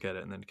box and look at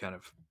it, and then kind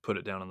of put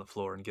it down on the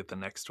floor and get the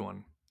next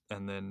one.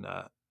 And then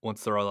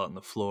once they're all out on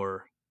the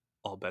floor,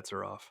 all bets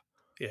are off.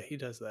 Yeah, he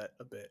does that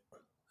a bit.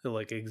 He'll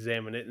like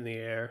examine it in the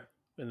air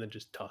and then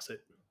just toss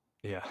it.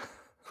 Yeah.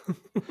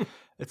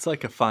 It's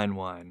like a fine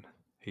wine.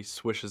 He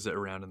swishes it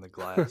around in the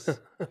glass, This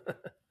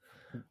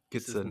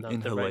gets is an not the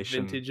right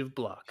inhalation. vintage of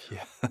block.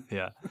 Yeah,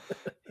 yeah.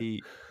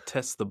 He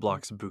tests the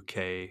block's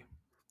bouquet,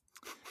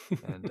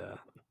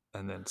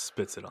 and then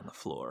spits it on the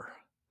floor.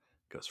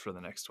 Goes for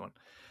the next one.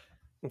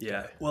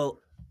 Yeah. Okay. Well,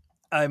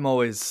 I'm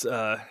always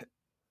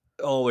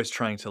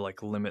trying to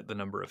like limit the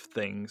number of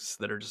things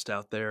that are just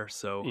out there.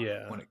 So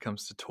Yeah. when it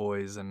comes to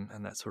toys and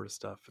that sort of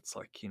stuff, it's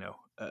like,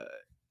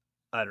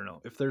 I don't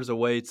know if there's a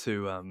way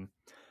to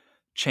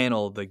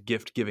channel the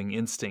gift giving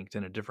instinct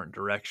in a different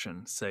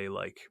direction. Say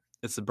like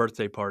it's a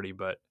birthday party,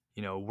 but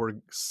we're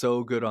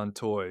so good on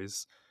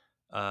toys.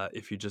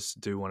 If you just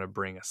do want to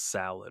bring a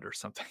salad or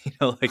something,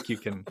 like you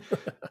can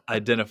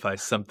identify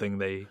something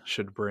they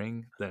should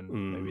bring, then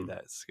maybe Mm,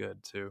 that's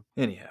good too.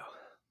 Anyhow,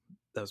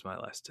 that was my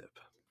last tip.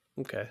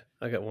 okay.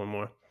 I got one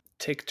more.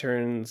 Take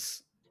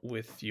turns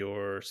with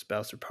your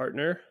spouse or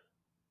partner,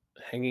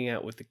 hanging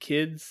out with the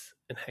kids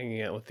and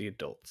hanging out with the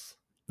adults.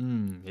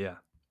 Yeah.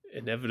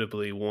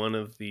 Inevitably, one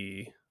of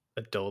the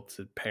adults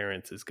and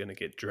parents is going to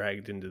get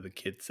dragged into the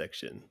kids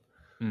section.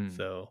 Mm.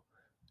 So,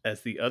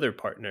 as the other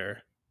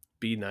partner,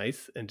 be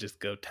nice and just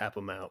go tap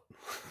them out.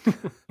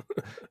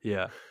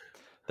 Yeah.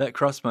 That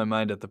crossed my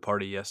mind at the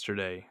party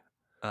yesterday.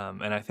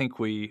 And I think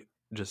we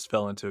just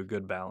fell into a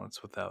good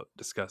balance without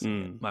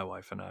discussing it, Mm, my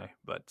wife and I.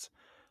 But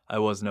I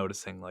was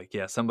noticing, like,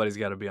 yeah, somebody's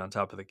got to be on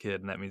top of the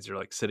kid. And that means you're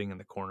like sitting in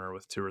the corner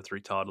with 2 or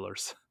 3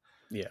 toddlers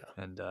yeah.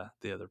 and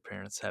the other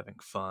parent's having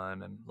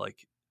fun and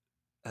like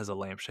has a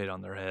lampshade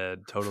on their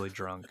head, totally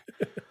drunk,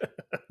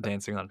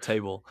 dancing on a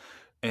table.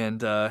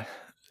 And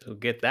So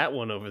get that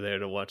one over there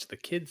to watch the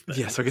kids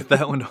yeah, then. so get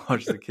that one to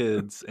watch the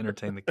kids,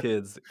 entertain the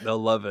kids. They'll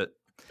love it.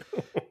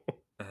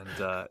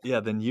 And yeah,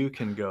 then you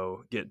can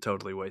go get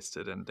totally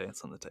wasted and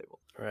dance on the table.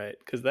 Right,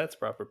 because that's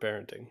proper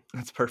parenting.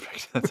 That's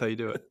perfect. That's how you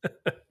do it.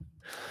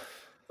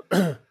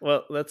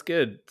 Well, that's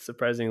good.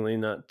 Surprisingly,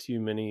 not too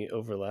many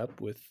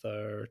overlap with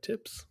our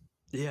tips.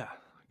 Yeah,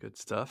 good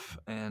stuff.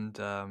 And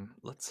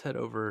let's head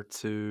over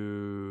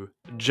to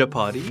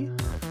Japati.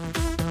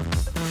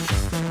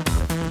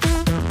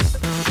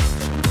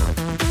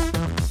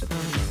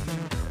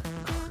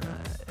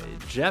 Alright,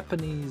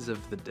 Japanese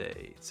of the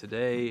day.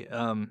 Today,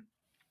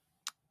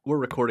 we're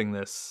recording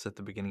this at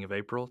the beginning of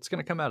April. It's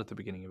going to come out at the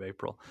beginning of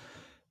April.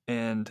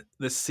 And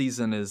this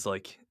season is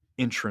like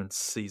entrance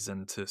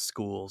season to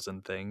schools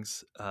and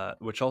things,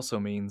 which also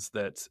means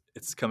that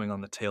it's coming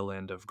on the tail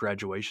end of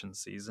graduation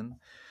season,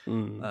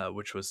 Mm.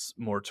 which was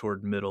more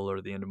toward middle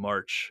or the end of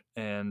March.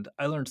 And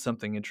I learned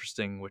something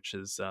interesting, which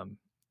is,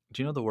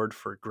 do you know the word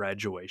for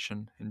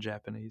graduation in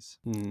Japanese?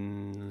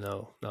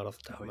 No, not off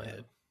the top Oh of my yeah,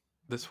 head.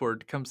 this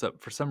word comes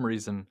up for some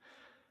reason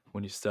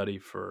when you study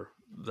for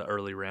the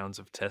early rounds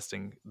of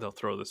testing. They'll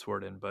throw this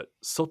word in, but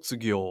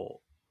sotsugyo.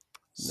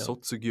 No.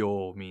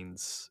 Sotsugyo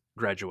means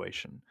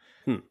graduation.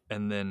 Hmm.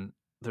 And then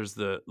there's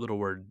the little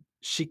word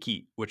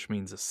shiki, which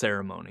means a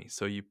ceremony.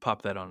 So you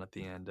pop that on at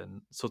the end,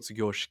 and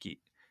sotsugyo shiki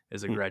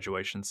is a Hmm.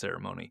 graduation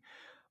ceremony.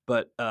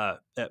 But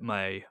at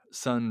my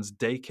son's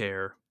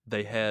daycare,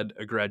 they had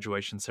a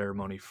graduation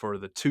ceremony for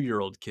the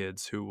 2-year-old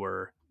kids who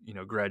were,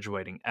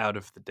 graduating out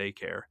of the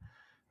daycare.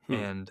 Hmm.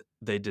 And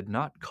they did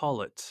not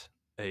call it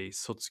a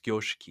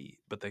sotsugoshiki,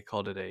 but they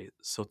called it a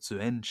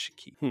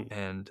sotsuenshiki. Hmm.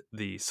 And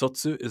the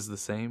sotsu is the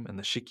same, and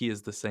the shiki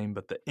is the same,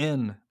 but the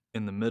en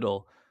in the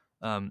middle,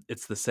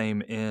 it's the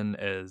same en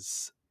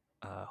as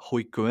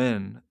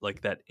hoikuen,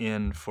 like that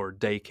en for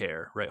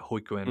daycare, right?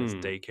 Hoikuen is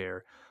Hmm.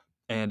 daycare,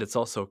 and it's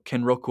also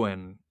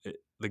kenrokuen,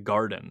 the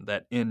garden.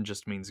 That en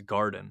just means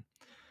garden.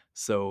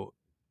 So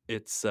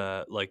it's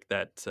like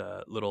that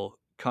little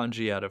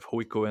kanji out of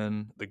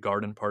Hoikoen. The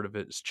garden part of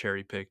it is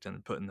cherry picked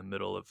and put in the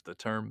middle of the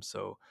term.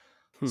 So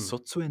Hmm.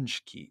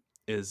 Sotsuenshiki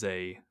is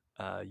a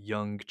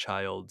young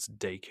child's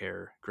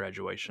daycare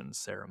graduation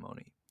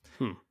ceremony.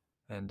 Hmm.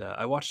 And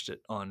I watched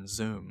it on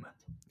Zoom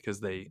because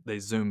they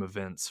Zoom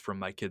events from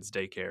my kids'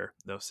 daycare.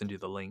 They'll send you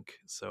the link.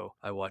 So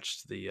I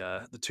watched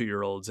the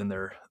 2-year-olds in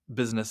their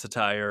business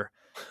attire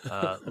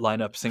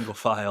line up single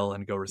file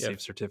and go Yeah,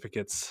 receive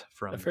certificates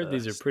I've from heard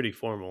these are pretty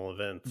formal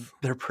events.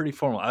 they're pretty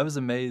formal. I was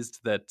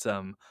amazed that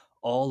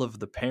all of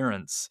the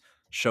parents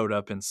showed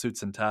up in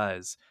suits and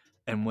ties.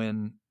 And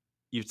when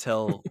you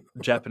tell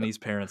Japanese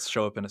parents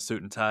show up in a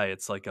suit and tie,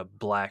 it's like a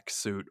black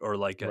suit or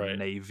like a Right.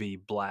 navy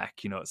black,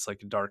 it's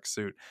like a dark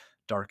suit,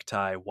 dark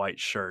tie, white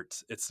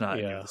shirt. It's not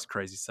any of Yeah. this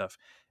crazy stuff.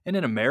 And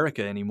in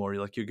America anymore,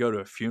 you go to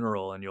a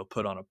funeral and you'll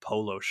put on a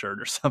polo shirt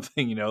or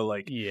something,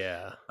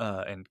 Yeah.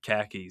 and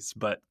khakis.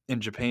 But in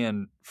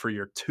Japan, for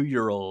your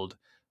 2-year-old,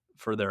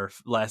 for their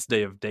last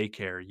day of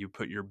daycare, you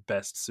put your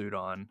best suit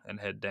on and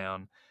head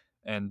down.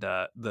 And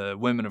the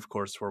women, of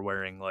course, were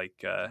wearing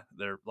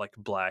they're like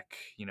black,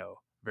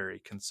 very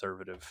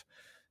conservative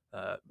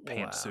Wow.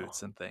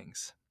 pantsuits and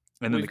things.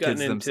 And then the We've gotten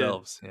kids into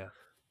themselves, yeah,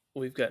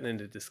 we've gotten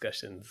into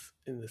discussions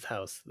in this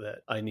house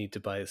that I need to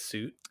buy a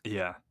suit,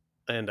 yeah,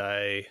 and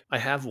I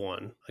have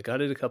one. I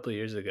got it a couple of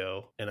years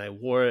ago, and I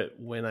wore it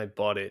when I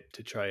bought it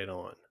to try it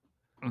on.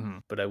 hmm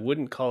But I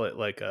wouldn't call it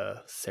like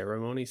a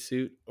ceremony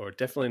suit, or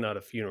definitely not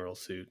a funeral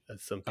suit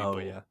as some oh people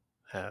yeah,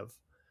 have.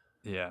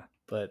 yeah.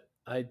 But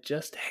I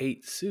just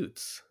hate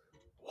suits.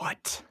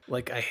 What?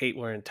 Like, I hate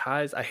wearing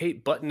ties. I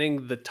hate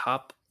buttoning the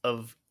top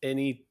of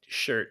any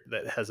shirt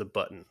that has a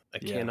button. I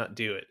Yeah, cannot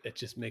do it. It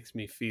just makes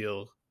me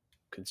feel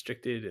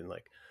constricted and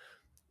like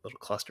a little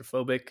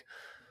claustrophobic.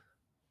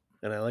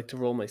 And I like to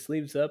roll my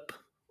sleeves up.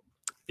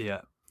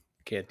 yeah,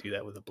 Can't do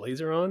that with a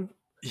blazer on.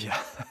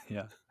 yeah,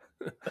 yeah.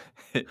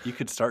 You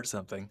could start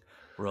something.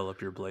 Roll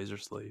up your blazer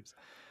sleeves.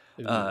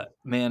 Ooh.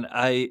 Man,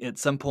 I at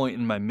some point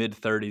in my mid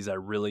 30s, I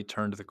really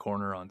turned the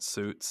corner on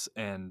suits,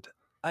 and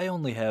I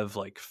only have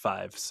like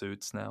 5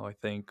 suits now, I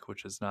think,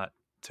 which is not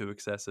too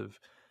excessive.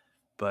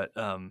 But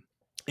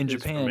in It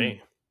is for Japan,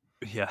 me.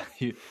 yeah,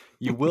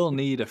 you will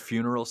need a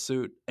funeral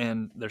suit,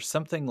 and there's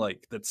something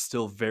like that's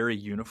still very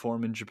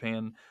uniform in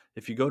Japan.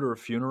 If you go to a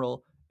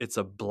funeral, it's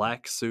a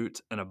black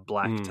suit and a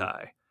black Mm,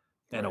 tie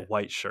and a right.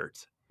 white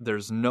shirt.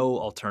 There's no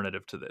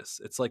alternative to this.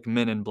 It's like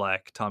Men in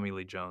Black, Tommy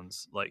Lee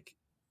Jones. Like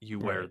you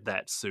wear Right.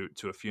 that suit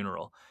to a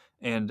funeral,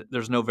 and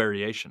there's no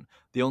variation.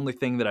 The only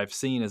thing that I've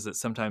seen is that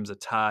sometimes a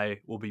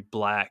tie will be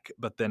black,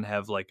 but then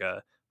have like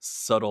a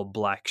subtle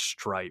black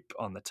stripe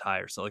on the tie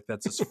or so. Like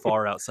that's as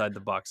far outside the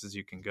box as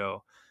you can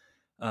go.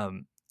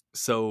 Um,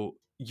 so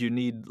you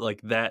need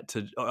like that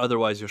to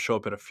otherwise you'll show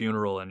up at a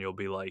funeral and you'll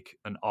be like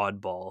an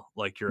oddball,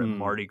 like you're at Mm,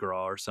 Mardi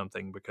Gras or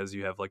something because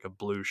you have like a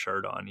blue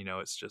shirt on.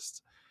 It's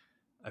just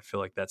I feel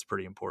like that's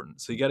pretty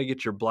important. So you got to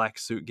get your black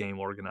suit game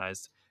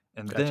organized.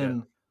 And gotcha.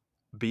 then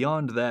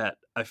beyond that,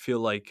 I feel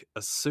like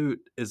a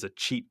suit is a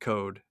cheat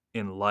code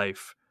in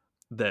life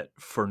that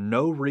for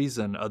no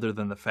reason other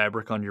than the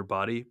fabric on your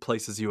body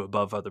places you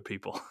above other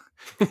people.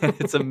 And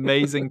it's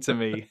amazing to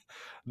me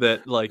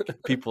that like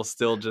people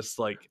still just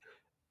like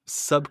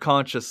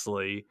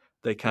subconsciously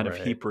they kind of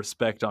Right. heap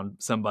respect on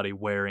somebody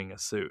wearing a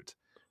suit.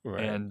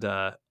 Right. And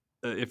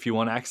if you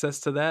want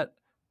access to that,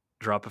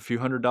 drop a few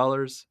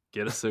 $100s,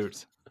 get a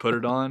suit, put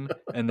it on,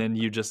 and then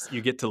you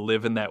get to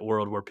live in that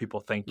world where people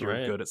think you're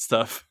Right. good at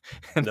stuff,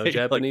 and No they like,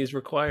 Japanese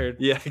required.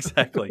 yeah,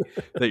 exactly,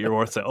 that you're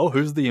worth saying, oh,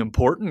 who's the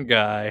important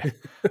guy?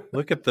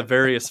 Look at the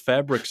various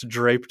fabrics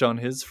draped on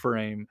his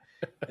frame,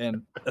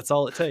 and that's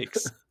all it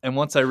takes. And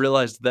once I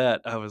realized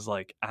that, I was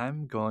like,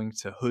 I'm going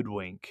to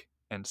hoodwink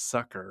and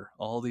sucker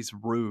all these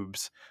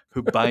rubes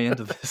who buy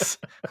into this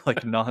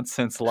like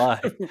nonsense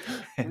lie.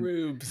 And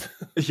Rubes.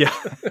 yeah,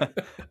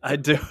 I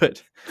do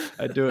it.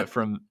 I do it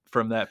from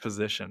that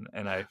position,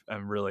 and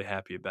I'm really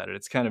happy about it.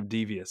 It's kind of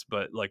devious,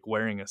 but like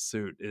wearing a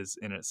suit is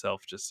in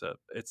itself just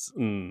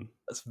Mm,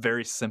 a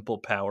very simple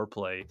power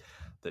play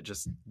that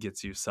just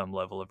gets you some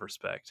level of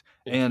respect.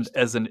 And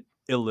interesting. as an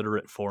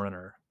illiterate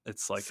foreigner,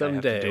 it's like I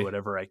have to do Someday,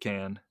 whatever I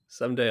can.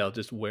 someday I'll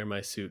just wear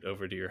my suit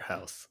over to your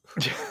house.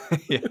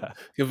 Yeah,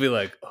 You'll be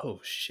like, "Oh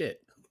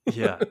shit."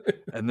 yeah.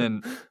 And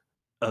then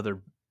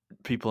other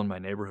people in my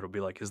neighborhood will be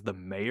like, "Is the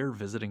mayor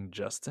visiting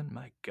Justin?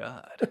 My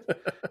God,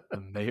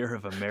 the mayor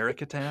of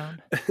America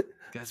Town?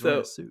 Guy's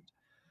wearing a So, suit."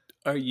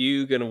 are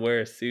you gonna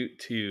wear a suit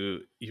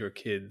to your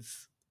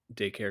kids'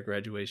 daycare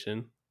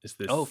graduation? Is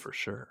Oh, this for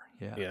sure.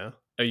 Yeah, yeah?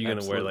 Are you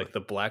gonna wear like absolutely. the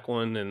black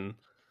one and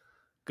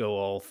go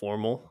all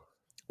formal?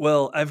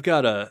 Well, I've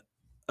got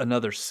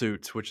another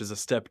suit, which is a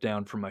step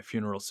down from my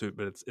funeral suit,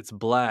 but it's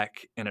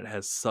black and it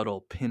has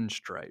subtle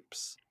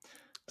pinstripes.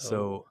 So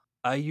Oh,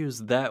 I use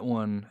that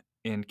one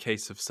in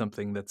case of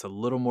something that's a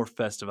little more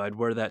festive. I'd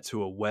wear that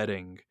to a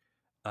wedding,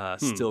 hmm.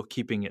 still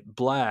keeping it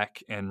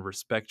black and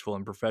respectful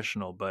and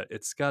professional, but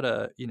it's got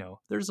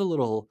there's a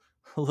little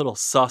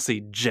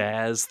saucy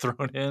jazz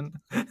thrown in.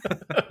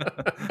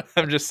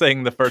 I'm just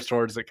saying the first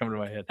words that come to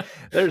my head.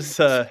 There's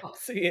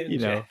Saucy and you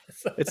jazz.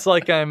 know, it's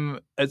like I'm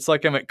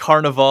at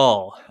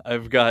Carnival.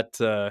 I've got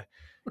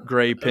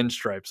gray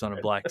pinstripes on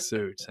a black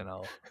suit, and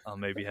I'll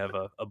maybe have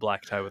a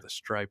black tie with a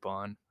stripe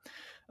on.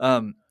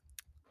 Um,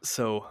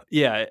 so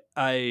yeah,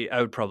 I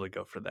would probably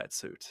go for that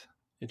suit.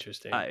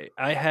 Interesting.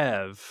 I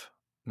have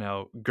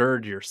now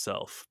gird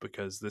yourself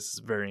because this is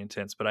very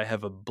intense, but I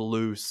have a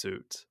blue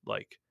suit,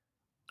 like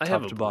I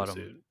have top a to blue bottom.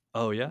 suit.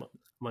 Oh yeah, Mi-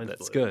 Mine's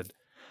that's blue. good.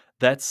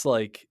 That's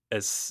like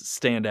as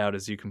stand out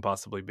as you can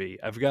possibly be.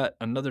 I've got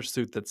another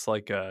suit that's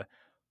like a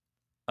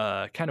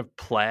kind of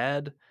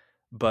plaid,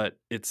 but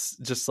it's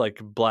just like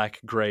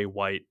black, gray,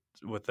 white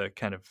with a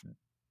kind of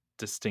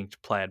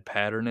distinct plaid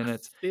pattern I in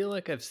it. feel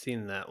like I've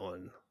seen that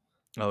one.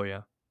 Oh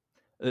yeah.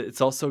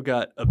 It's also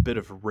got a bit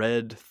of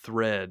red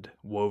thread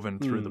woven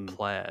through the Hmm.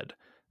 plaid.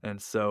 And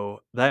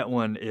so that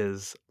one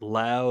is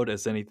loud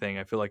as anything.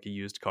 I feel like a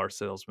used car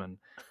salesman.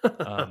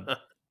 Um,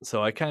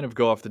 so I kind of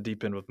go off the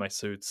deep end with my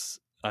suits.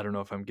 I don't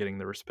know if I'm getting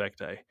the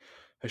respect I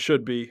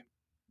should be.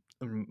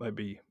 I might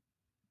be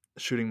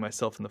shooting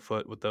myself in the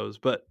foot with those,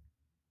 but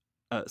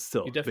You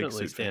still, big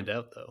definitely suit stand fan.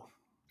 out though,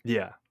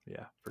 Yeah,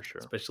 yeah, for sure.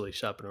 especially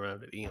shopping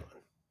around at Eon.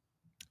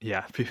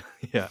 Yeah,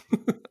 yeah.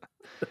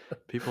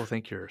 People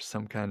think you're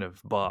some kind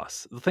of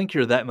boss. They think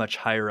you're that much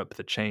higher up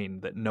the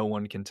chain that no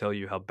one can tell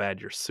you how bad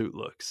your suit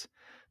looks,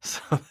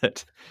 so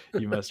that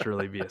you must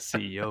really be a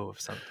CEO of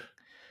something.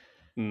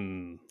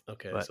 Hmm.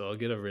 Okay, But so I'll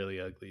get a really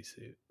ugly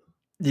suit.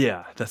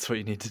 yeah, that's what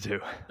you need to do.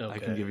 I can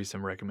Okay. give you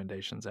some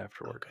recommendations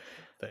afterward.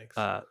 Okay.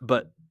 Thanks.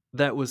 But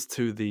that was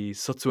to the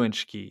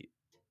Sotsuenshiki.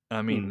 I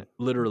Hmm. mean,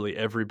 literally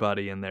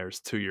everybody in there is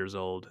 2 years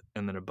old,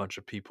 and then a bunch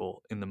of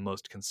people in the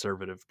most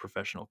conservative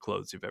professional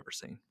clothes you've ever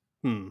seen.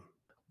 Hmm.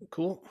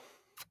 Cool.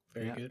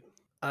 Very Yeah, good.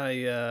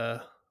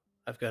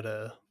 I've got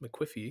a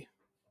McQuiffy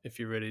if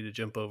you're ready to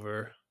jump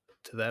over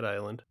to that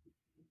island.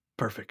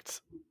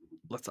 perfect.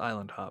 Let's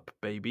island hop,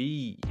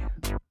 baby.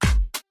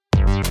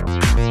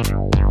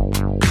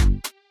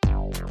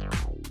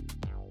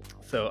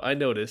 So I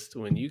noticed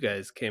when you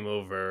guys came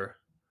over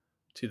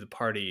to the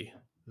party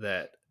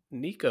that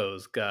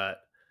Nico's got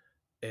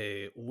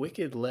a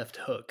wicked left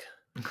hook.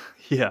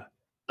 Yeah.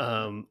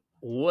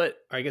 What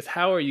I guess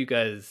how are you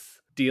guys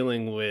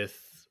dealing with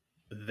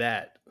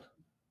that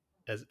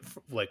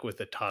like with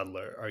a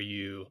toddler? Are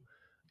you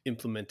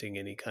implementing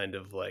any kind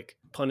of like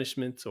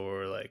punishments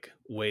or like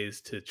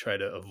ways to try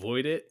to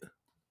avoid it?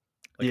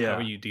 Like how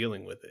are Yeah, you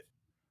dealing with it?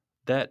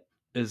 that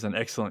is an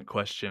excellent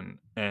question,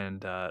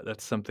 and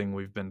that's something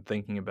we've been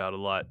thinking about a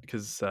lot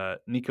because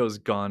Nico's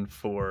gone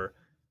for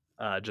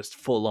just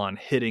full on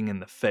hitting in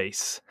the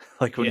face,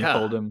 like when you Yeah.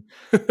 hold him,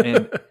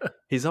 and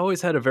he's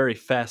always had a very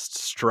fast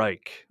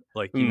strike.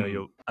 Like Hmm.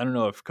 you I don't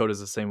know if Coda's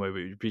the same way, but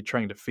you'd be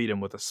trying to feed him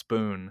with a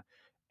spoon,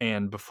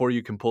 and before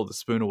you can pull the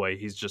spoon away,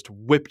 he's just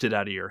whipped it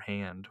out of your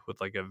hand with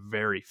like a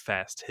very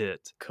fast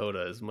hit.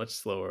 Coda is much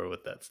slower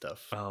with that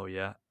stuff. Oh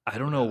yeah. I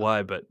don't know Yeah.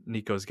 why, but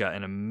Nico's got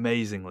an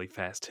amazingly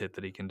fast hit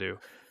that he can do.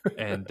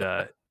 And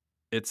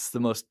it's the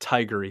most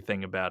tigery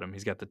thing about him.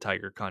 He's got the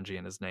tiger kanji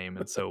in his name,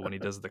 and so when he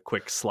does the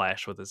quick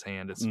slash with his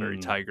hand, it's very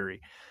Hmm. tigery.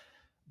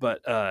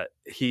 But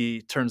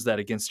he turns that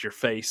against your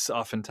face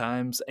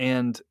oftentimes,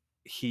 and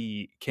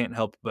he can't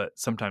help but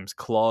sometimes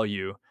claw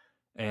you.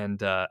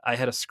 And I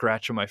had a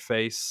scratch on my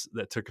face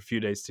that took a few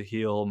days to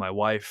heal. My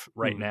wife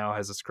right Hmm. now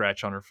has a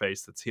scratch on her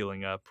face that's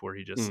healing up, where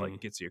he just like Hmm.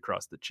 gets you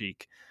across the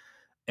cheek.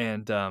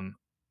 And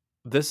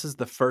this is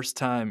the first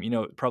time,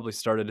 it probably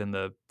started in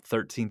the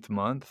 13th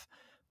month,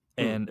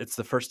 Hmm. and it's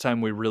the first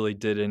time we really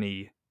did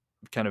any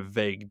kind of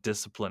vague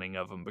disciplining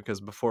of him, because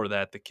before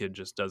that the kid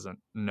just doesn't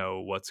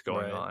know what's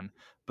going Right. on.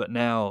 But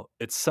now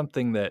it's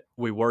something that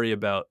we worry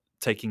about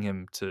taking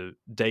him to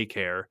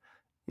daycare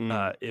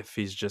Hmm. if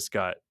he's just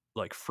got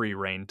like free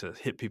reign to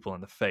hit people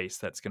in the face.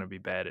 That's going to be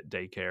bad at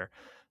daycare.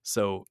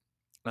 So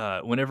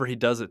whenever he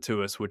does it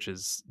to us, which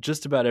is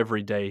just about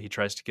every day, he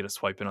tries to get us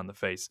swiping on the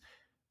face.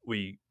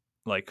 We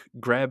like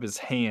grab his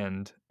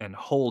hand and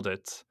hold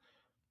it,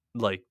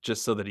 like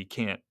just so that he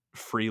can't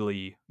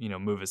freely,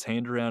 move his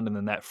hand around, and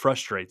then that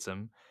frustrates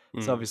him.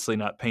 It's Mm, obviously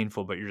not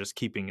painful, but you're just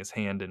keeping his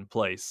hand in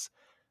place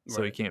so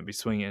he right. can't be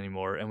swinging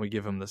anymore. And we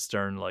give him the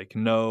stern like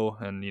no,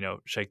 and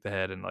shake the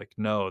head and like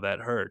no, that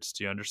hurts.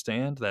 Do you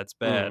understand? That's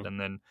bad. Mm, And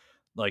then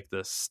like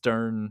the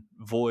stern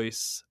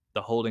voice,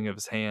 the holding of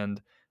his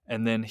hand,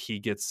 and then he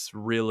gets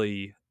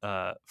really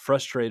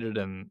frustrated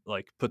and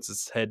like puts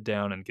his head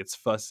down and gets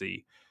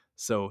fussy.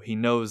 So he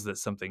knows that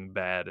something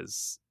bad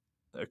is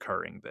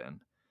occurring then.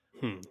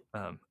 hmm.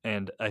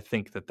 And I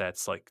think that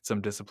that's like some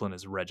discipline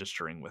is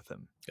registering with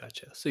him.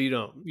 Gotcha. So you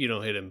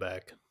don't hit him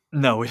back.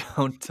 No, we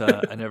don't.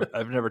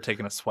 I've never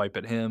taken a swipe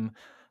at him.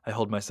 I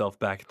hold myself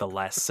back at the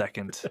last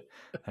second.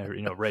 I,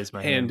 raise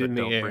my hand, Hand in but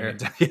the don't bring it air.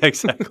 down. Yeah,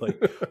 exactly.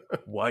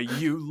 Why,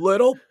 you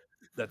little?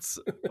 That's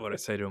what I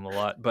say to him a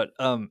lot. But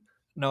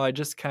no, I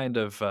just kind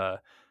of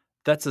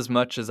that's as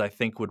much as I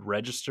think would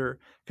register,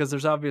 because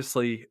there's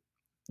obviously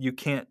you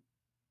can't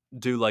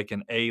do like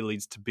an A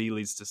leads to B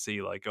leads to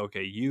C, like,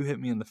 okay, you hit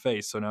me in the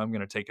face, so now I'm going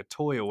to take a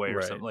toy away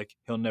or something. Right. Like,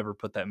 he'll never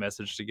put that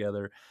message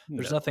together.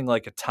 There's No. nothing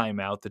like a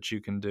timeout that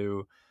you can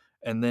do.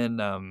 And then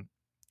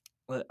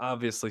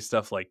obviously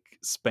stuff like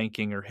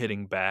spanking or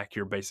hitting back,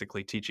 you're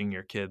basically teaching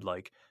your kid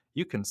like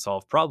you can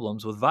solve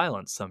problems with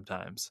violence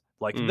sometimes,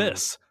 like Mm,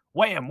 this,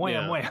 wham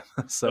wham yeah. wham.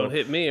 Don't So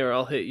hit me or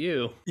I'll hit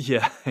you.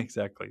 yeah,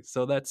 exactly.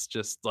 So that's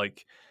just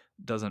like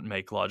doesn't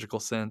make logical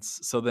sense.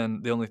 So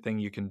then the only thing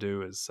you can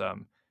do is,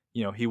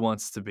 he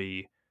wants to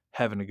be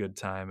having a good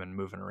time and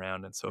moving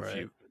around. And so if Right.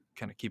 you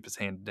kind of keep his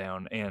hand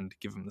down and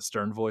give him the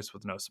stern voice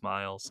with no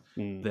smiles,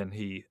 Mm. then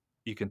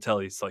you can tell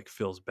he's like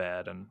feels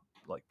bad and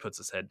like puts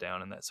his head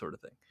down and that sort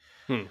of thing.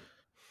 Hmm.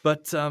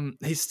 But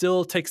he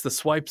still takes the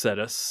swipes at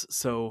us.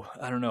 So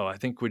I don't know. I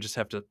think we just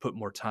have to put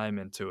more time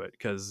into it,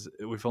 because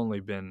we've only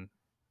been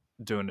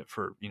doing it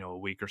for a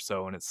week or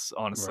so, and it's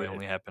honestly Right.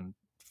 only happened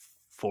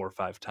 4 or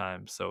 5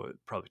 times, so it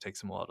probably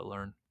takes him a while to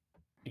learn.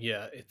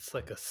 Yeah, it's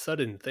like a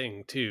sudden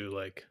thing too.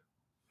 Like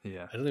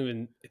Yeah,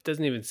 it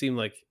doesn't even seem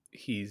like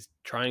he's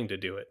trying to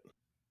do it.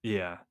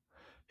 yeah,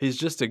 he's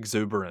just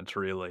exuberant,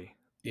 really.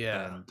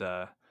 Yeah.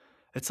 And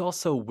it's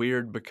also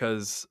weird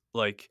because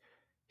like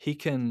he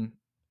can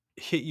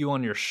hit you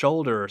on your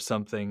shoulder or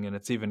something, and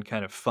it's even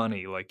kind of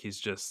funny, like he's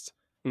just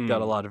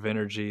got a Mm, lot of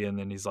energy, and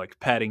then he's like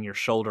patting your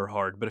shoulder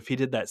hard. But if he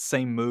did that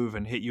same move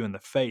and hit you in the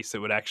face, it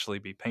would actually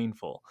be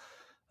painful.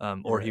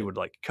 Or he right. would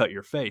like cut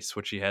your face,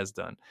 which he has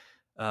done.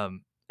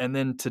 And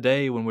then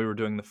today, when we were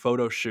doing the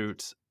photo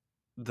shoot,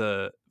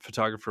 the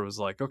photographer was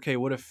like, "Okay,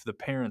 what if the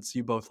parents,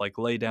 you both like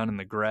lay down in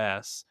the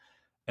grass,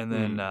 and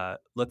then Mm,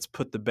 let's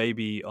put the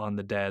baby on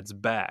the dad's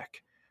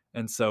back."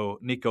 And so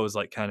Nico was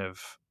like kind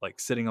of like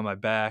sitting on my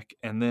back,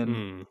 and then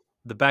mm.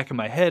 the back of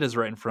my head is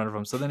right in front of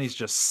him. So then he's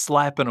just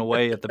slapping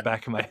away at the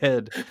back of my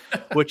head,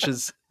 which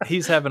is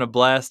he's having a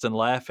blast and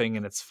laughing,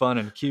 and it's fun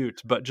and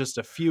cute, but just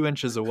a few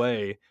inches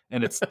away,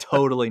 and it's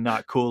totally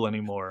not cool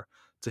anymore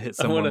to hit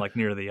I someone wanna like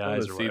near the I wanna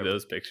eyes or see whatever.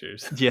 those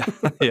pictures. Yeah,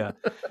 yeah.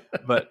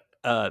 But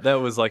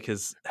that was like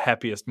his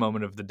happiest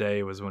moment of the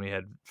day, was when he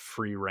had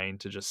free reign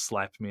to just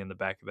slap me in the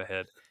back of the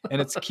head.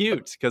 And it's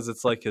cute because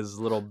it's like his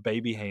little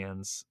baby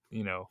hands,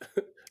 Are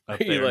up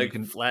you there, and you like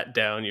can flat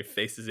down, your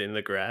face is in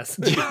the grass,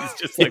 and yeah, he's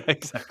just yeah, like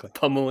exactly.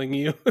 pummeling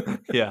you?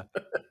 Yeah.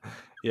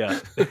 Yeah.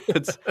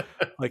 It's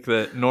like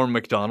the Norm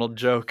Macdonald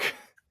joke.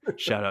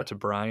 Shout out to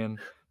Brian.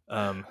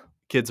 Um,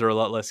 Kids are a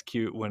lot less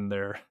cute when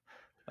they're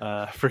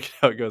I forget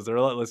how it goes. They're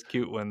a lot less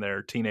cute when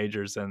they're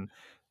teenagers and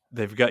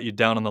they've got you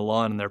down on the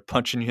lawn and they're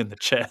punching you in the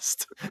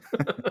chest.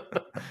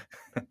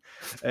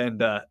 And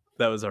that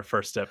was our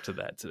first step to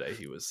that today.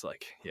 He was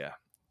like, yeah,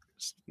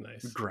 just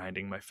Nice.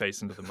 grinding my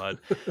face into the mud.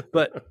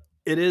 But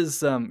it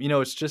is,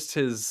 it's just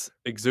his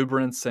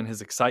exuberance and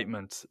his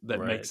excitement that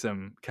Right. makes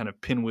him kind of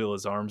pinwheel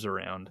his arms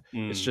around.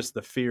 It's Mm, just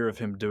the fear of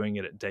him doing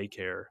it at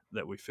daycare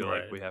that we feel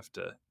like right. we have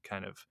to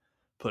kind of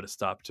put a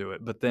stop to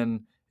it. But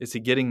then is he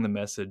getting the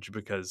message,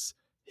 because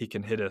he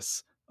can hit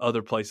us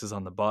other places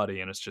on the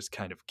body and it's just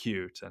kind of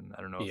cute. And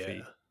I don't know if he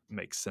Yeah.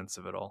 makes sense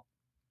of it all.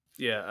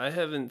 Yeah, I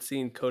haven't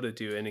seen Coda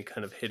do any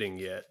kind of hitting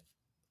yet,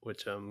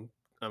 which I'm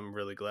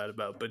really glad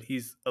about, but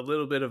he's a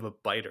little bit of a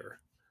biter,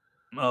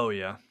 Oh,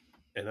 yeah.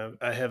 and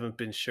I haven't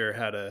been sure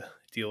how to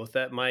deal with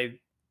that. My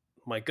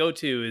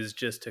go-to is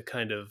just to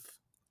kind of,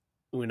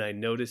 when I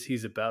notice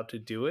he's about to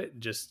do it,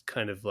 just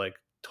kind of like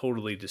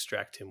totally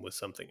distract him with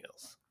something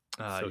else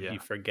so he Yeah.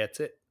 forgets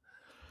it.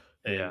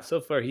 And Yeah. so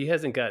far he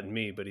hasn't gotten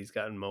me, but he's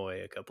gotten Moe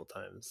a couple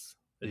times.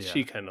 And Yeah.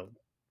 she kind of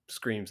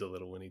screams a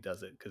little when he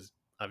does it because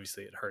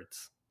obviously it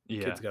hurts.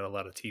 Yeah. Kid's got a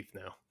lot of teeth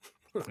now.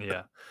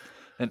 Yeah.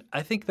 And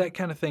I think that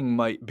kind of thing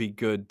might be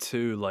good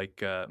too,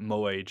 like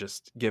Moe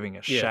just giving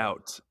a Yeah.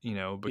 shout,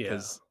 Yeah.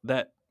 because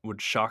that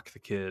would shock the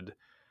kid.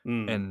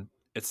 Mm, And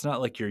it's not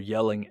like you're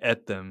yelling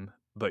at them,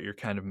 but you're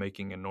kind of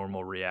making a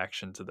normal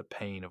reaction to the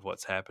pain of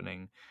what's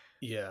happening.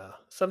 Yeah.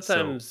 So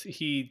Sometimes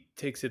he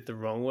takes it the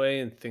wrong way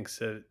and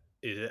thinks of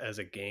it as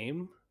a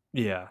game.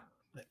 yeah,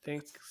 I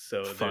think it's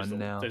so. fun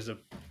now. There's a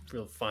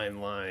real fine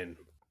line.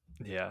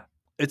 Yeah,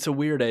 it's a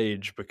weird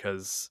age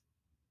because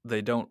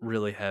they don't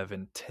really have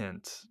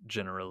intent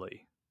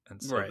generally,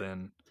 and so Right.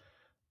 then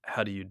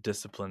how do you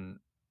discipline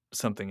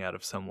something out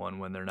of someone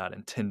when they're not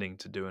intending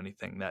to do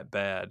anything that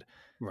bad?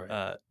 Right.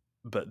 Uh,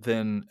 but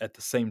then at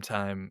the same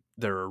time,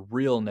 there are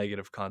real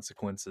negative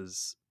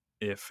consequences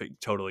if it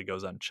totally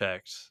goes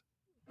unchecked.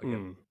 Like I've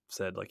Hmm.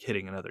 said, like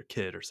hitting another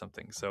kid or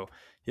something. So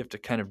you have to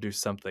kind of do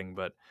something,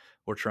 but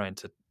we're trying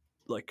to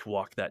like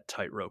walk that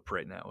tightrope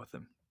right now with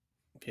him.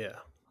 Yeah.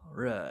 All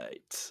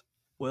right.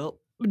 Well,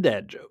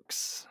 dad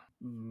jokes.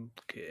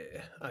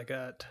 Okay. I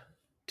got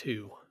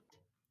 2.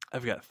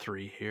 I've got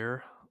 3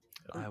 here.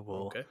 Oh, I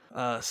will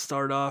okay.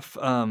 start off.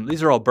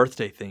 These are all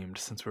birthday themed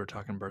since we were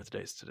talking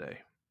birthdays today.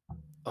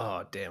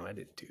 Oh, damn. I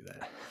didn't do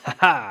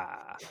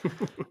Ha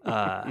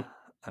that.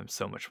 I'm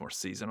so much more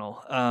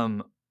seasonal.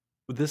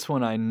 This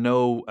one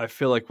I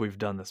feel like we've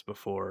done this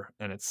before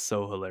and it's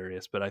so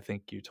hilarious, but I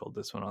think you told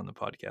this one on the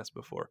podcast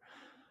before.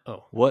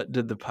 Oh, What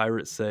did the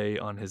pirate say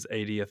on his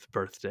 80th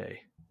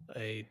birthday?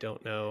 I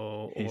don't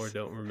know or He's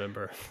don't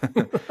remember.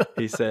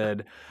 he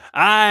said,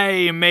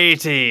 "Aye,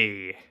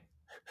 matey."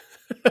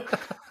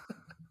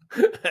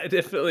 I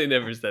definitely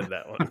never said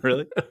that one.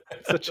 Really? I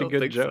Such a don't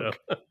good think joke.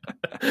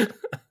 so.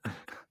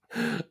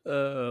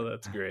 Oh,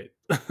 that's great.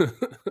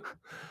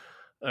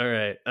 All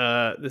right.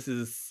 This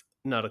is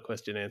not a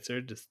question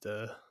answer, just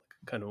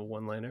kind of a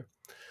one-liner.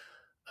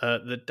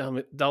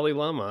 The Dalai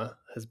Lama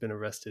has been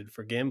arrested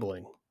for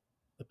gambling.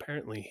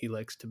 Apparently, he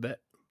likes to bet.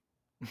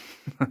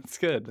 That's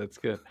good. That's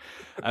good.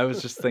 I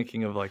was just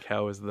thinking of like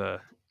how is the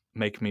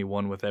make me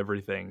one with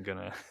everything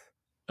gonna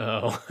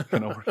Oh,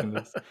 work in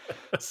this.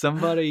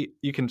 Somebody,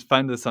 you can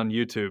find this on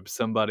YouTube.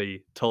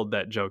 Somebody told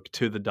that joke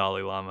to the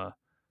Dalai Lama.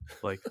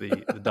 Like the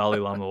Dalai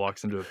Lama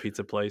walks into a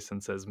pizza place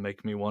and says,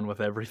 "Make me one with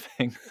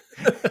everything."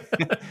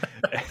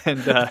 And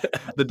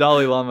the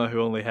Dalai Lama, who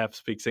only half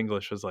speaks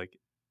English, was like,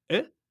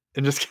 "Eh?"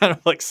 And just kind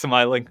of like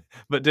smiling,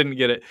 but didn't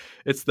get it.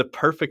 It's the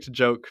perfect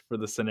joke for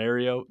the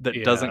scenario that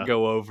doesn't yeah.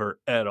 go over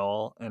at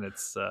all, and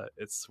it's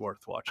worth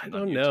I watching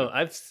on don't know.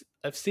 YouTube.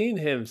 I've seen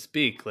him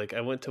speak. Like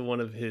I went to one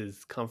of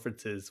his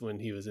conferences when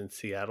he was in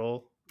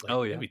Seattle, like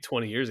Oh yeah, maybe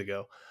 20 years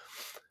ago,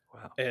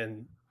 wow,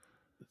 and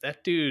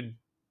that dude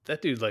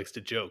that dude likes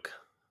to joke.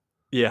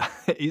 yeah.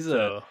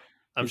 So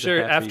I'm He's a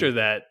sure after happy.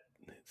 that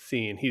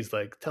scene, he's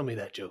like, "Tell me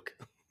that joke."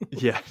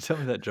 Yeah, tell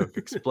me that joke.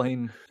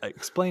 Explain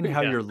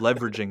how Yeah. you're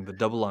leveraging the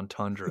double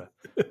entendre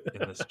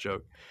in this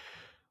joke.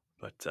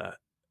 But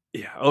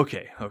yeah,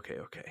 okay.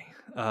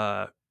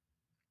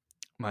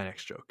 My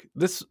next joke.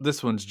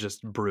 This one's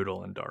just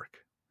brutal and dark.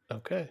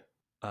 Okay.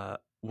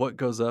 What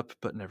goes up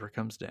but never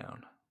comes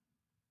down?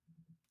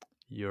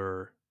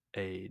 Your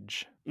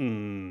age.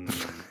 Mm,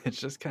 It's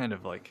just kind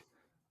of like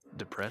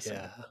depressing.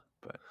 yeah.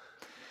 But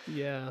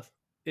Yeah,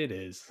 it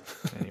is.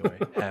 anyway,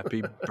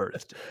 happy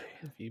birthday.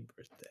 Happy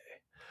birthday.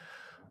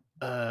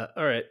 All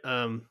right.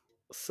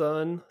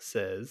 Son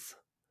says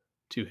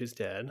to his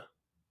dad,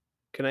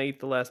 "Can I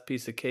eat the last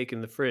piece of cake in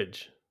the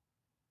fridge?"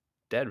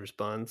 Dad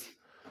responds,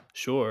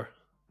 "Sure,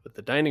 but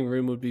the dining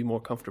room would be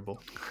more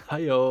comfortable."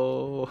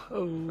 Hi-yo.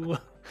 Oh.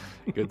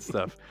 Good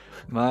stuff.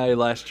 My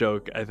last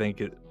joke, I think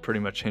it pretty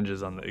much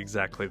hinges on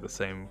exactly the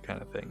same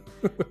kind of thing.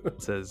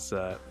 It says,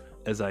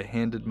 as I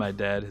handed my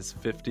dad his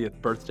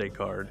 50th birthday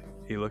card,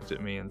 he looked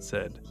at me and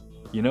said,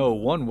 "You know,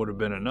 one would have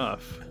been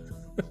enough."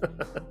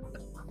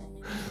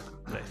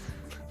 Nice.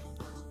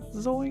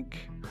 Zoink.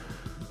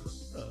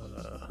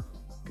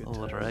 Good All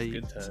times. right.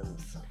 Good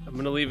times. I'm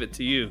gonna leave it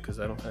to you because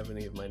I don't have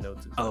any of my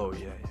notes. Oh,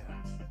 yeah.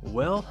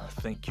 Well,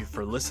 thank you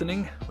for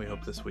listening. We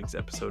hope this week's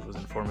episode was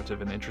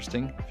informative and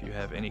interesting. If you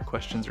have any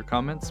questions or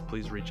comments,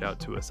 please reach out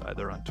to us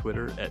either on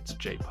Twitter at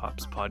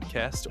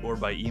jpopspodcast or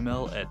by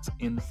email at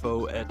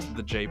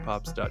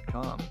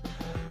info@thejpops.com.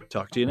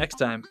 Talk to you next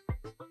time.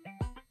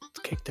 It's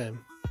cake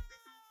time.